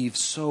believe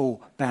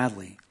so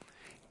badly.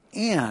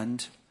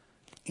 And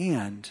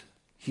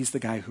he's the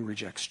guy who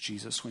rejects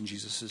Jesus when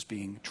Jesus is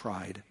being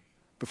tried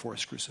before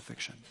his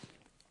crucifixion.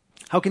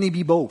 How can he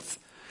be both?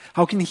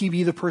 How can he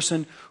be the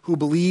person who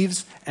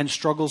believes and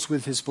struggles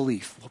with his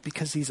belief? Well,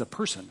 because he's a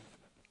person.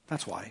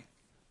 That's why.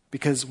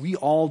 Because we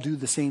all do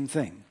the same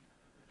thing.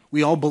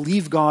 We all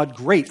believe God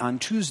great on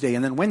Tuesday,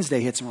 and then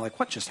Wednesday hits and we're like,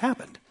 what just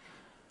happened?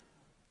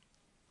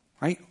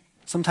 Right?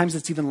 Sometimes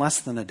it's even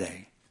less than a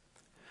day.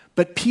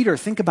 But Peter,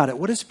 think about it.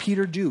 What does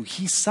Peter do?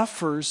 He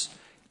suffers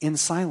in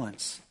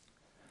silence.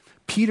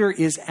 Peter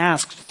is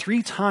asked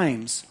 3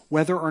 times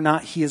whether or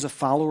not he is a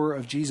follower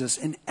of Jesus.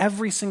 And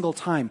every single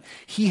time,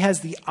 he has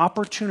the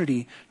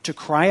opportunity to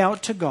cry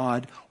out to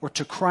God or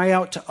to cry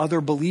out to other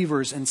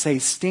believers and say,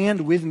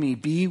 stand with me,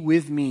 be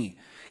with me.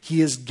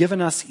 He has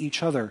given us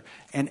each other,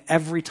 and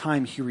every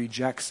time he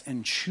rejects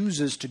and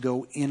chooses to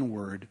go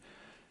inward,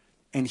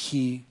 and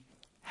he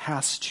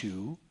has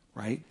to,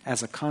 right,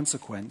 as a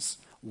consequence,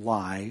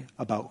 lie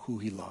about who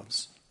he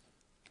loves.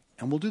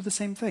 And we'll do the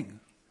same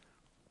thing.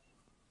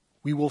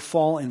 We will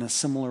fall in a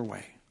similar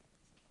way.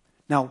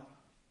 Now,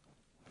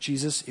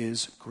 Jesus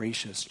is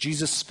gracious.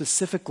 Jesus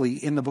specifically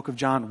in the book of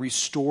John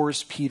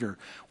restores Peter.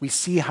 We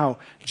see how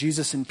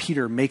Jesus and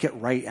Peter make it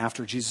right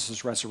after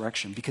Jesus'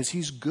 resurrection because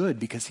he's good,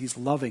 because he's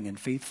loving and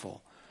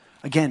faithful.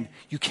 Again,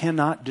 you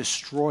cannot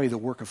destroy the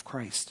work of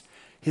Christ.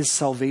 His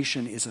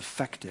salvation is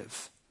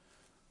effective.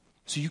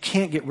 So you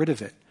can't get rid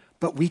of it.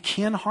 But we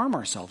can harm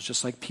ourselves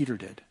just like Peter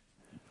did.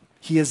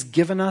 He has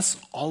given us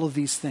all of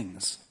these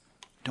things.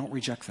 Don't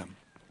reject them.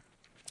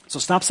 So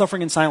stop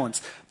suffering in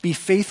silence. Be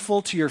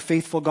faithful to your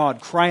faithful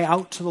God. Cry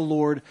out to the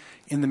Lord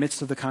in the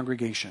midst of the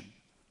congregation.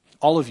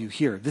 All of you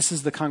here, this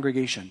is the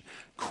congregation.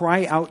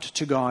 Cry out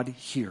to God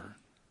here.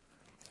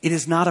 It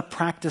is not a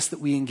practice that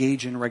we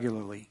engage in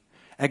regularly.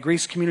 At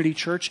Grace Community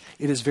Church,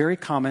 it is very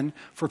common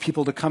for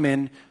people to come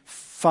in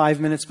 5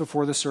 minutes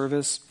before the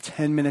service,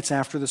 10 minutes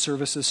after the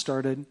service has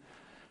started,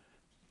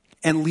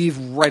 and leave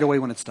right away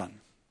when it's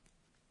done.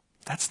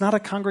 That's not a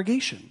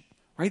congregation.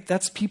 Right?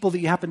 That's people that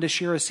you happen to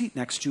share a seat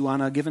next to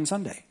on a given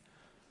Sunday.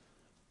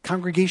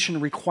 Congregation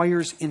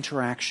requires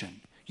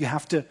interaction. You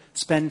have to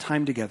spend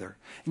time together.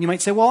 And you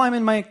might say, well, I'm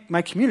in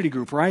my community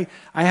group, right?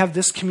 I have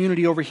this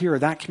community over here, or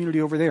that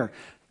community over there.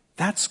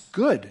 That's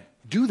good.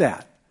 Do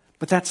that.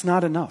 But that's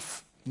not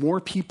enough. More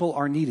people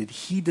are needed.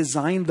 He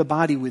designed the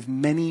body with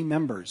many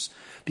members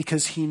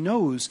because he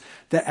knows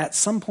that at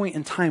some point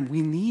in time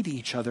we need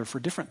each other for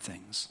different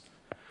things.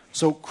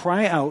 So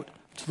cry out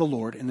to the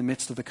Lord in the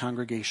midst of the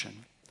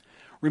congregation.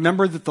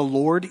 Remember that the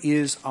Lord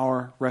is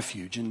our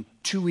refuge. In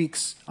 2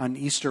 weeks on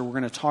Easter, we're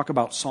going to talk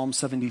about Psalm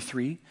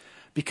 73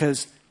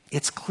 because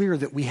it's clear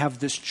that we have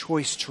this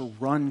choice to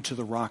run to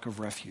the rock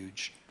of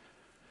refuge.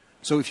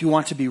 So if you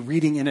want to be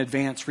reading in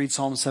advance, read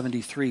Psalm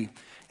 73.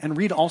 And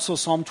read also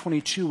Psalm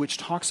 22, which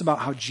talks about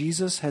how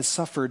Jesus has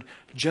suffered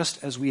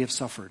just as we have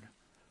suffered.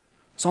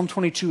 Psalm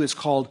 22 is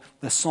called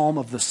the Psalm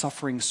of the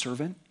Suffering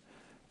Servant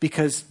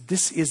because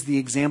this is the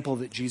example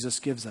that Jesus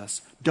gives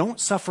us. Don't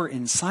suffer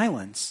in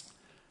silence,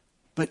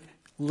 but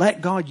let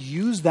God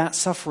use that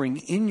suffering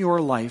in your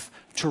life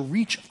to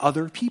reach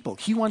other people.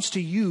 He wants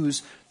to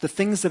use the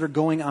things that are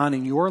going on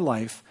in your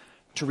life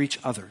to reach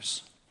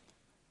others.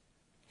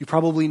 You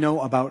probably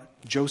know about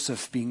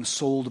Joseph being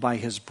sold by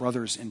his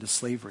brothers into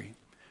slavery.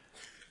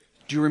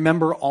 Do you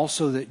remember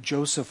also that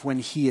Joseph, when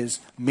he is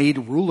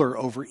made ruler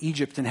over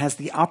Egypt and has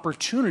the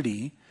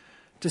opportunity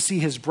to see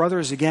his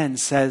brothers again,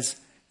 says,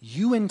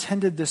 "You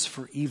intended this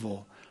for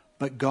evil,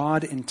 but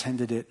God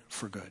intended it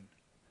for good."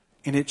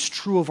 And it's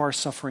true of our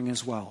suffering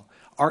as well.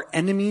 Our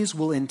enemies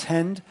will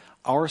intend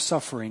our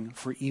suffering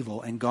for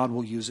evil, and God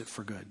will use it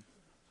for good.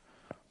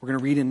 We're going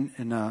to read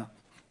in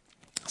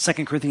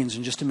 2 Corinthians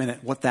in just a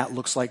minute what that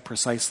looks like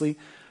precisely.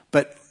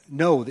 But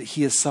know that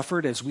he has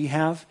suffered as we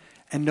have,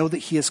 and know that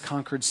he has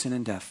conquered sin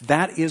and death.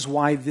 That is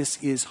why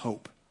this is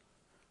hope.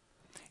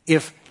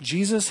 If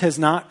Jesus has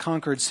not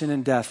conquered sin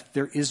and death,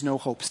 there is no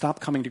hope. Stop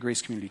coming to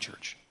Grace Community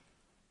Church.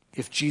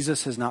 If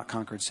Jesus has not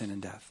conquered sin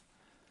and death.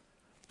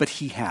 But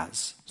he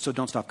has. So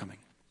don't stop coming.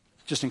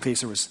 Just in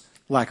case there was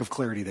lack of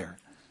clarity there.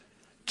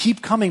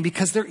 Keep coming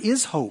because there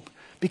is hope.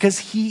 Because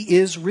he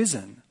is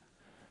risen.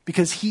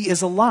 Because he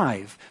is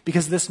alive.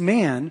 Because this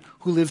man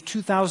who lived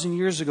 2,000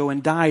 years ago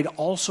and died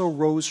also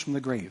rose from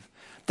the grave.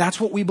 That's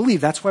what we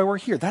believe. That's why we're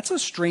here. That's a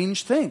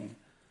strange thing.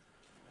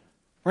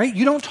 Right?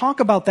 You don't talk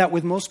about that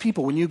with most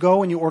people. When you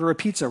go and you order a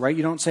pizza, right?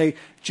 You don't say,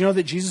 "Do you know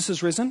that Jesus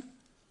is risen?"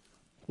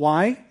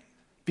 Why?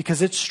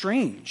 Because it's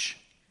strange.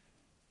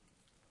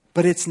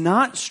 But it's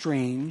not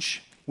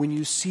strange when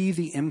you see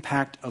the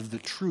impact of the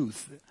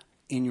truth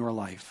in your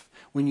life.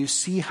 When you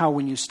see how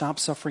when you stop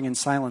suffering in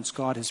silence,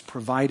 God has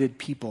provided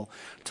people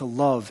to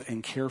love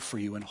and care for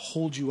you and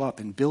hold you up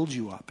and build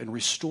you up and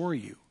restore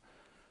you.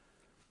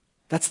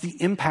 That's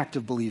the impact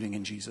of believing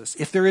in Jesus.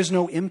 If there is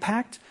no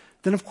impact,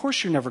 then of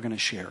course you're never going to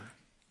share.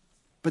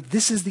 But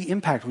this is the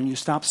impact when you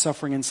stop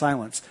suffering in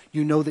silence.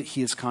 You know that he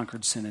has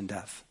conquered sin and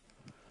death.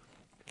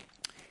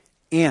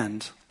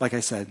 And, like I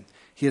said,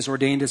 he has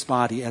ordained his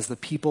body as the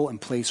people and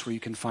place where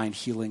you can find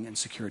healing and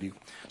security.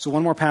 So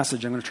one more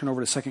passage. I'm going to turn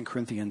over to 2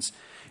 Corinthians,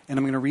 and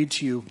I'm going to read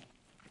to you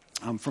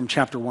from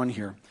chapter 1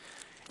 here.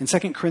 In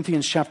 2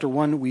 Corinthians chapter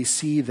 1, we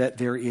see that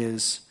there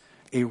is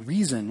a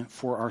reason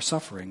for our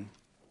suffering.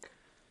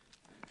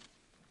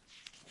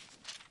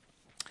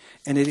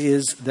 And it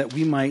is that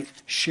we might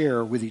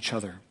share with each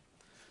other.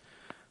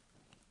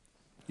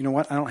 You know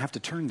what? I don't have to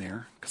turn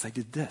there because I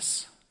did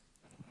this.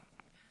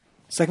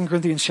 2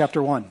 Corinthians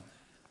chapter 1.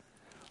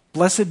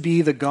 Blessed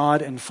be the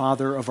God and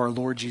Father of our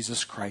Lord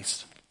Jesus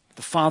Christ,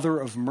 the Father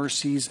of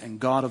mercies and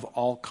God of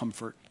all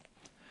comfort,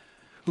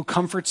 who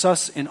comforts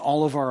us in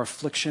all of our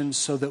afflictions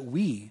so that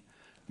we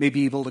may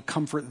be able to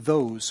comfort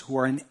those who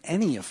are in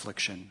any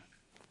affliction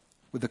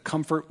with the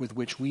comfort with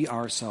which we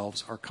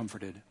ourselves are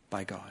comforted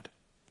by God.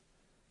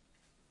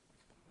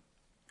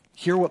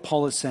 Hear what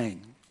Paul is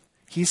saying.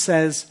 He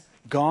says,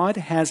 God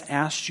has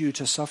asked you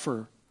to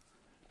suffer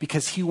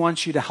because he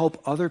wants you to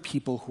help other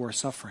people who are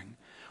suffering.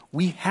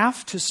 We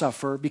have to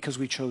suffer because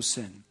we chose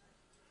sin.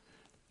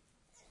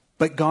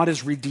 But God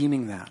is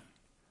redeeming that.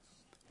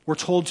 We're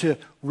told to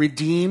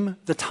redeem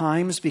the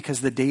times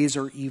because the days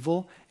are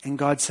evil. And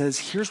God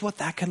says, here's what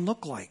that can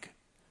look like.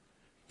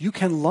 You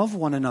can love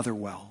one another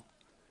well.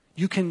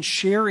 You can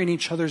share in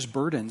each other's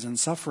burdens and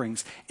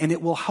sufferings, and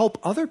it will help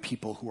other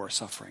people who are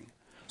suffering.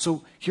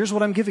 So here's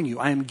what I'm giving you.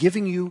 I am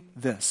giving you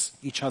this,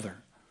 each other.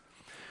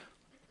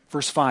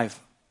 Verse 5,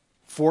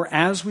 for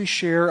as we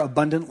share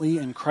abundantly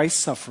in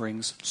Christ's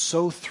sufferings,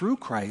 so through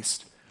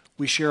Christ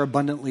we share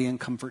abundantly in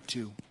comfort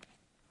too.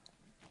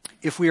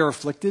 If we are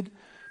afflicted,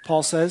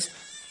 Paul says,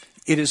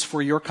 it is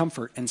for your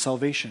comfort and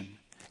salvation.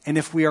 And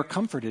if we are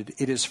comforted,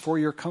 it is for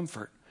your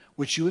comfort,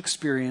 which you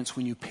experience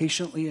when you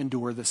patiently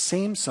endure the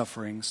same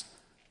sufferings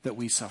that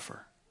we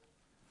suffer.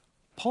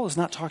 Paul is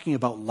not talking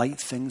about light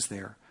things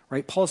there,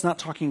 right? Paul is not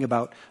talking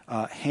about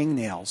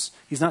hangnails.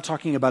 He's not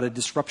talking about a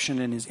disruption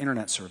in his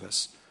internet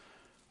service,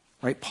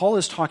 right? Paul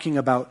is talking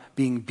about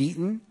being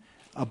beaten,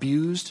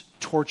 abused,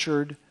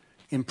 tortured,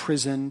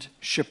 imprisoned,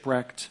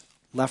 shipwrecked,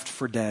 left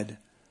for dead.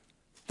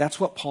 That's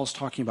what Paul's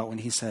talking about when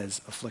he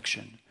says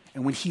affliction.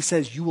 And when he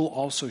says you will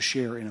also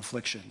share in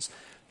afflictions,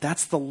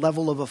 that's the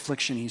level of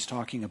affliction he's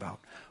talking about.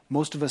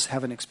 Most of us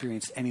haven't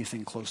experienced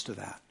anything close to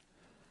that.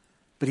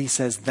 But he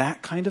says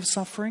that kind of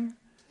suffering,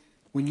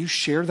 when you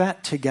share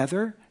that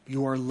together,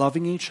 you are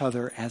loving each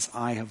other as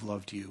I have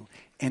loved you.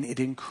 And it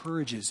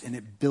encourages and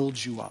it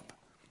builds you up.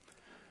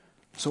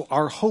 So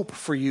our hope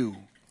for you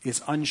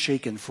is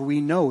unshaken, for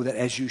we know that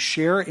as you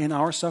share in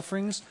our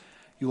sufferings,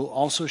 you will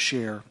also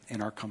share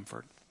in our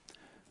comfort.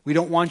 We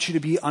don't want you to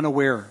be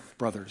unaware,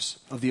 brothers,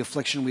 of the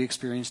affliction we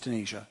experienced in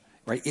Asia,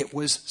 right? It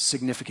was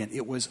significant.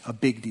 It was a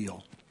big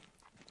deal.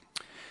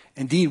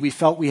 Indeed, we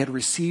felt we had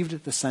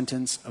received the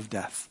sentence of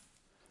death.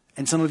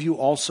 And some of you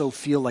also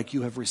feel like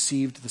you have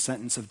received the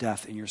sentence of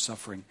death in your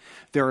suffering.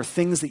 There are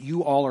things that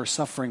you all are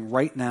suffering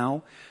right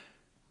now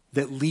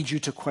that lead you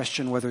to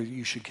question whether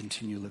you should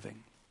continue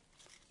living.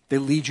 They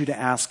lead you to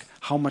ask,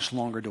 how much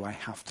longer do I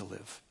have to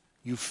live?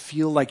 You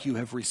feel like you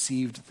have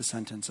received the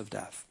sentence of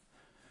death.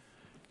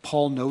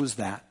 Paul knows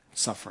that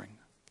suffering.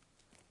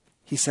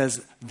 He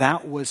says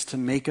that was to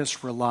make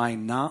us rely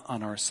not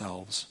on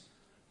ourselves,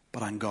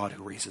 but on God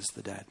who raises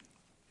the dead.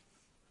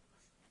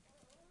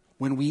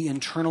 When we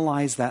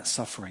internalize that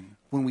suffering,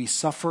 when we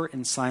suffer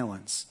in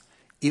silence,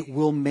 it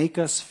will make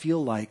us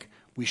feel like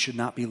we should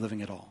not be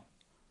living at all.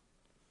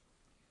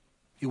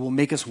 It will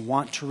make us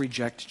want to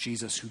reject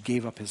Jesus who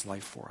gave up his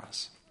life for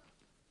us.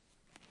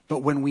 But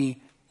when we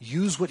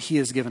use what he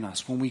has given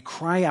us, when we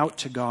cry out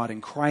to God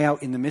and cry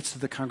out in the midst of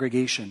the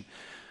congregation,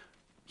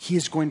 he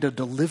is going to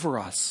deliver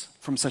us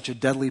from such a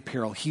deadly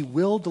peril. He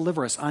will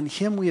deliver us. On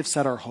him we have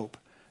set our hope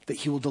that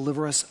he will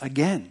deliver us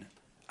again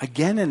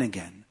and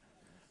again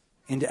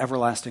into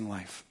everlasting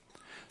life.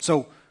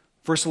 So,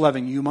 verse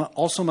 11, you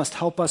also must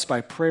help us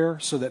by prayer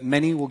so that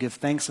many will give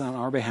thanks on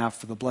our behalf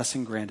for the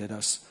blessing granted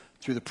us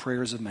through the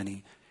prayers of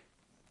many.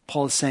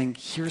 Paul is saying,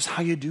 here's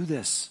how you do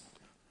this.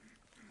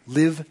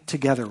 Live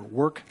together,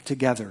 work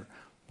together,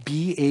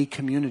 be a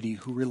community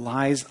who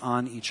relies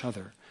on each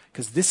other.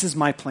 Because this is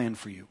my plan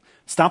for you.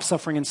 Stop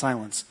suffering in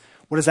silence.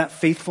 What does that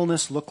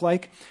faithfulness look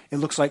like? It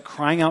looks like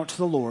crying out to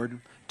the Lord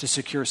to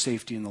secure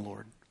safety in the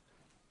Lord.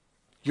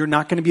 You're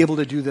not going to be able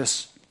to do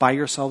this by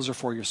yourselves or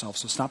for yourselves,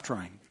 so stop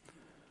trying.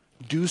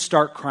 Do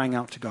start crying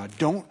out to God.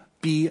 Don't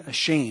be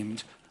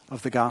ashamed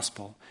of the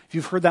gospel. If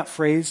you've heard that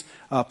phrase,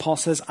 Paul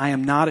says, I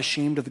am not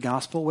ashamed of the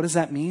gospel. What does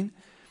that mean?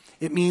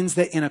 It means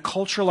that in a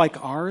culture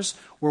like ours,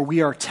 where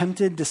we are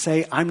tempted to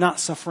say, I'm not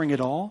suffering at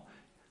all,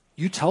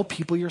 you tell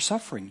people you're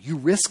suffering. You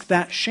risk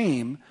that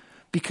shame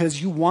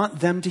because you want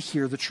them to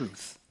hear the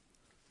truth.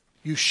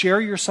 You share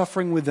your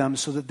suffering with them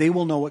so that they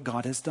will know what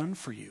God has done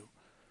for you.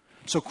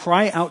 So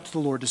cry out to the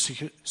Lord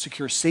to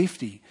secure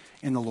safety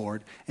in the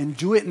Lord, and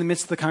do it in the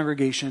midst of the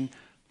congregation,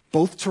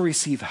 both to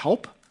receive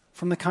help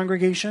from the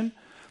congregation,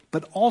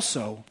 but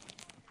also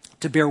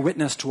to bear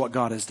witness to what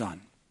God has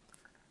done.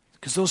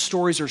 Because those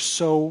stories are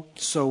so,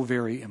 so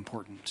very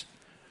important.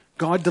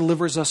 God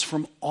delivers us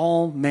from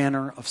all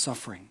manner of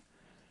suffering.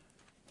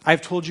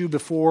 I've told you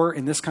before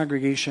in this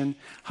congregation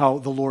how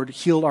the Lord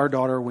healed our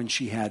daughter when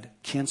she had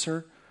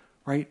cancer,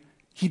 right?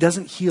 He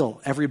doesn't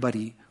heal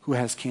everybody who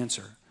has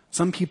cancer.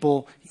 Some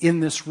people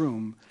in this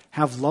room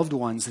have loved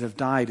ones that have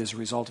died as a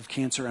result of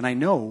cancer. And I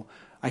know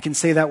I can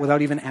say that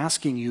without even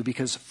asking you,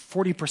 because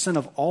 40%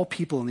 of all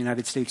people in the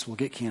United States will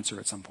get cancer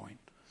at some point.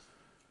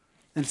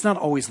 And it's not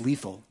always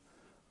lethal.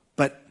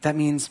 But that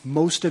means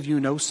most of you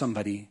know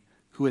somebody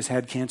who has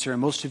had cancer,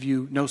 and most of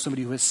you know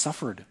somebody who has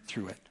suffered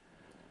through it,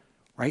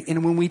 right?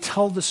 And when we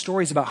tell the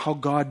stories about how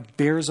God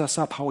bears us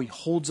up, how he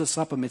holds us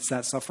up amidst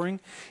that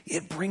suffering,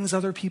 it brings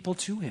other people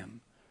to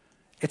him.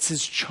 It's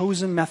his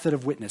chosen method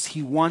of witness.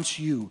 He wants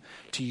you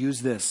to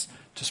use this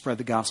to spread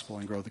the gospel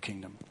and grow the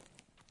kingdom.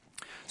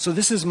 So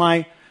this is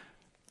my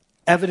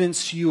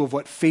evidence to you of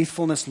what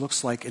faithfulness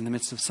looks like in the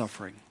midst of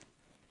suffering.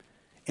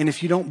 And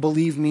if you don't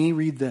believe me,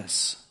 read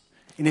this.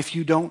 And if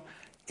you don't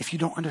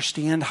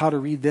understand how to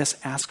read this,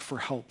 ask for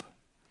help.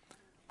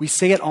 We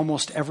say it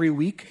almost every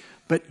week,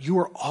 but you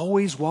are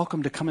always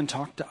welcome to come and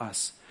talk to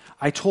us.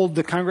 I told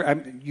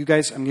the you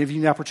guys, I'm giving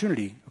you the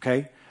opportunity,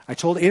 okay? I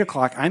told 8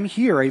 o'clock, I'm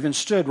here. I even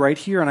stood right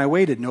here and I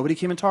waited. Nobody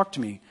came and talked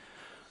to me.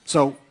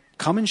 So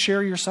come and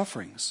share your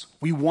sufferings.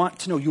 We want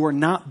to know you are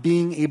not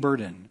being a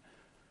burden.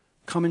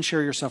 Come and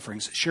share your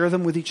sufferings. Share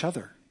them with each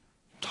other.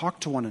 Talk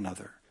to one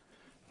another.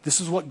 This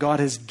is what God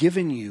has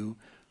given you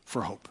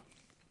for hope.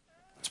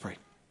 Let's pray.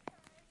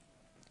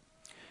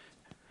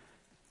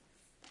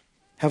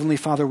 Heavenly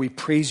Father, we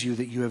praise you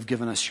that you have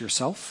given us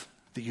yourself,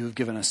 that you have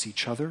given us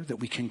each other, that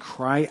we can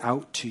cry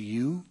out to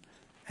you,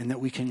 and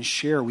that we can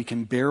share, we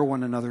can bear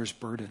one another's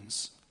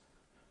burdens.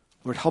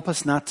 Lord, help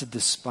us not to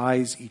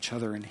despise each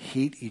other and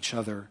hate each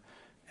other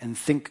and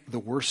think the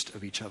worst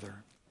of each other.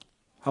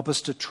 Help us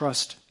to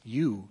trust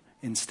you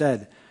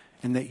instead,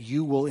 and that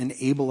you will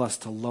enable us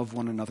to love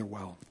one another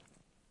well.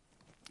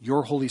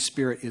 Your Holy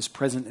Spirit is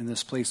present in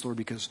this place, Lord,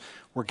 because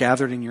we're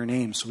gathered in your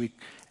name. So we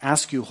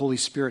ask you, Holy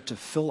Spirit, to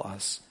fill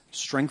us,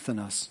 strengthen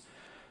us,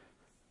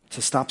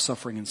 to stop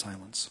suffering in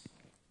silence.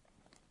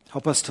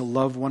 Help us to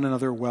love one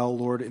another well,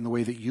 Lord, in the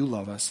way that you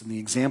love us, in the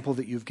example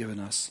that you've given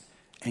us,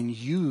 and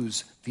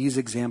use these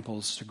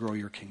examples to grow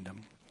your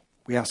kingdom.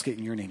 We ask it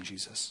in your name,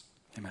 Jesus.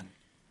 Amen.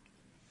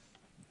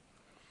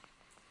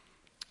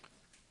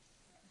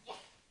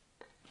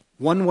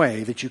 One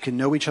way that you can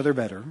know each other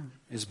better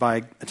is by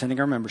attending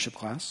our membership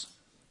class.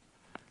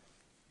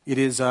 It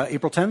is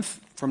April 10th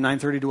from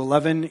 9:30 to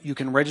 11. You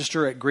can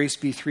register at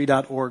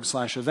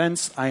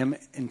graceb3.org/events. I am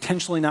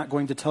intentionally not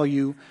going to tell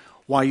you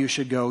why you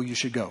should go. You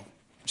should go.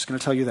 I'm just going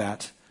to tell you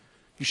that.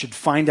 You should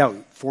find out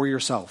for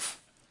yourself.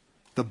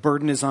 The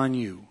burden is on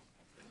you.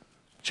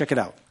 Check it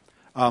out.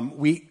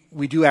 We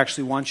do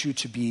actually want you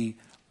to be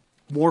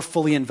more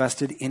fully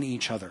invested in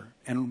each other.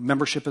 And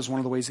membership is one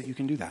of the ways that you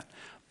can do that.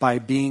 By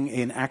being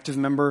an active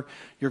member,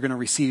 you're going to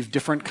receive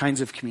different kinds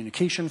of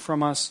communication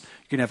from us.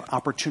 You're going to have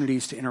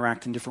opportunities to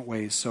interact in different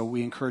ways. So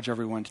we encourage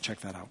everyone to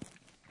check that out.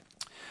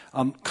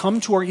 Come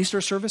to our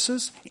Easter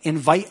services.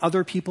 Invite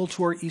other people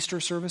to our Easter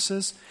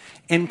services.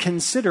 And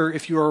consider,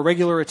 if you are a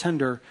regular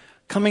attender,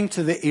 coming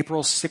to the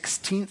April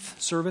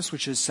 16th service,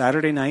 which is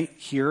Saturday night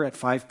here at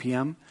 5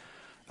 p.m.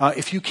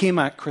 If you came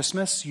at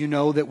Christmas, you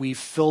know that we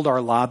filled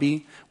our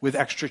lobby with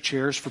extra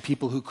chairs for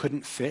people who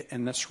couldn't fit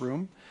in this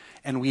room.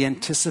 And we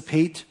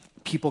anticipate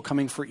people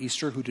coming for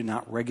Easter who do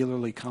not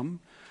regularly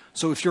come.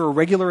 So if you're a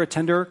regular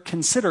attender,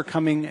 consider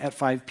coming at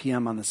 5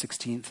 p.m. on the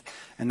 16th,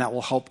 and that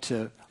will help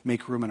to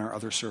make room in our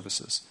other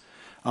services.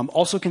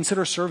 Also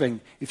consider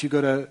serving. If you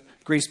go to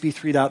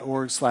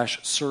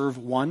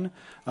graceb3.org/serve1,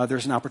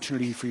 there's an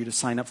opportunity for you to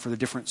sign up for the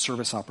different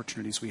service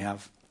opportunities we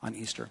have on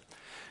Easter.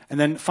 And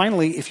then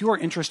finally, if you are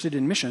interested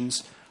in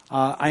missions,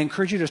 I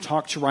encourage you to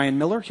talk to Ryan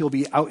Miller. He'll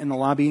be out in the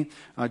lobby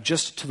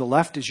just to the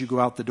left as you go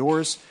out the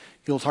doors.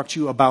 He'll talk to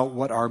you about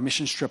what our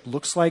mission trip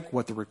looks like,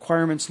 what the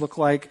requirements look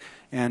like,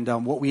 and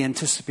what we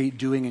anticipate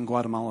doing in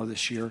Guatemala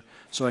this year.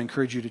 So I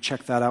encourage you to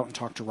check that out and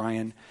talk to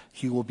Ryan.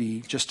 He will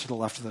be just to the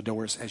left of the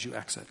doors as you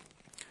exit.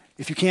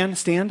 If you can,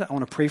 stand. I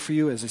want to pray for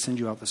you as I send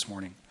you out this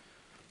morning.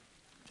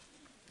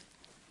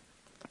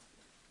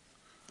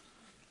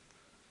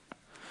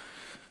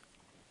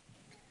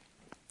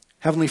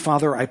 Heavenly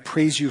Father, I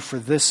praise you for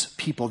this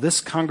people, this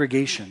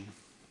congregation.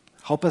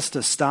 Help us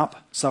to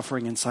stop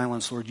suffering in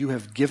silence, Lord. You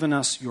have given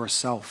us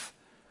yourself.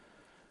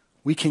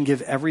 We can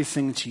give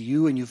everything to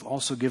you, and you've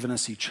also given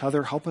us each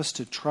other. Help us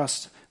to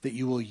trust that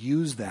you will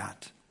use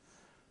that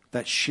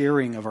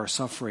sharing of our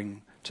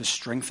suffering to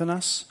strengthen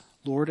us,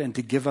 Lord, and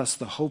to give us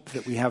the hope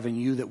that we have in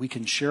you, that we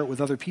can share it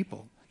with other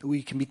people, that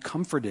we can be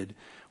comforted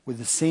with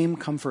the same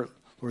comfort,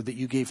 Lord, that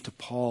you gave to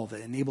Paul, that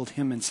enabled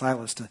him and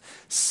Silas to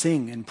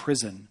sing in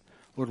prison.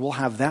 Lord, we'll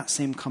have that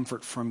same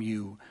comfort from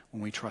you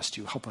when we trust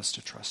you. Help us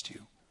to trust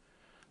you.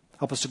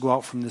 Help us to go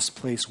out from this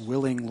place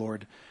willing,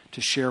 Lord, to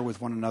share with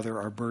one another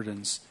our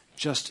burdens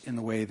just in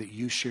the way that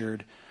you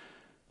shared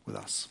with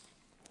us.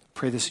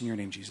 Pray this in your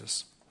name,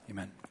 Jesus.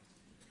 Amen.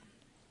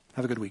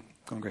 Have a good week.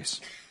 Go in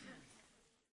grace.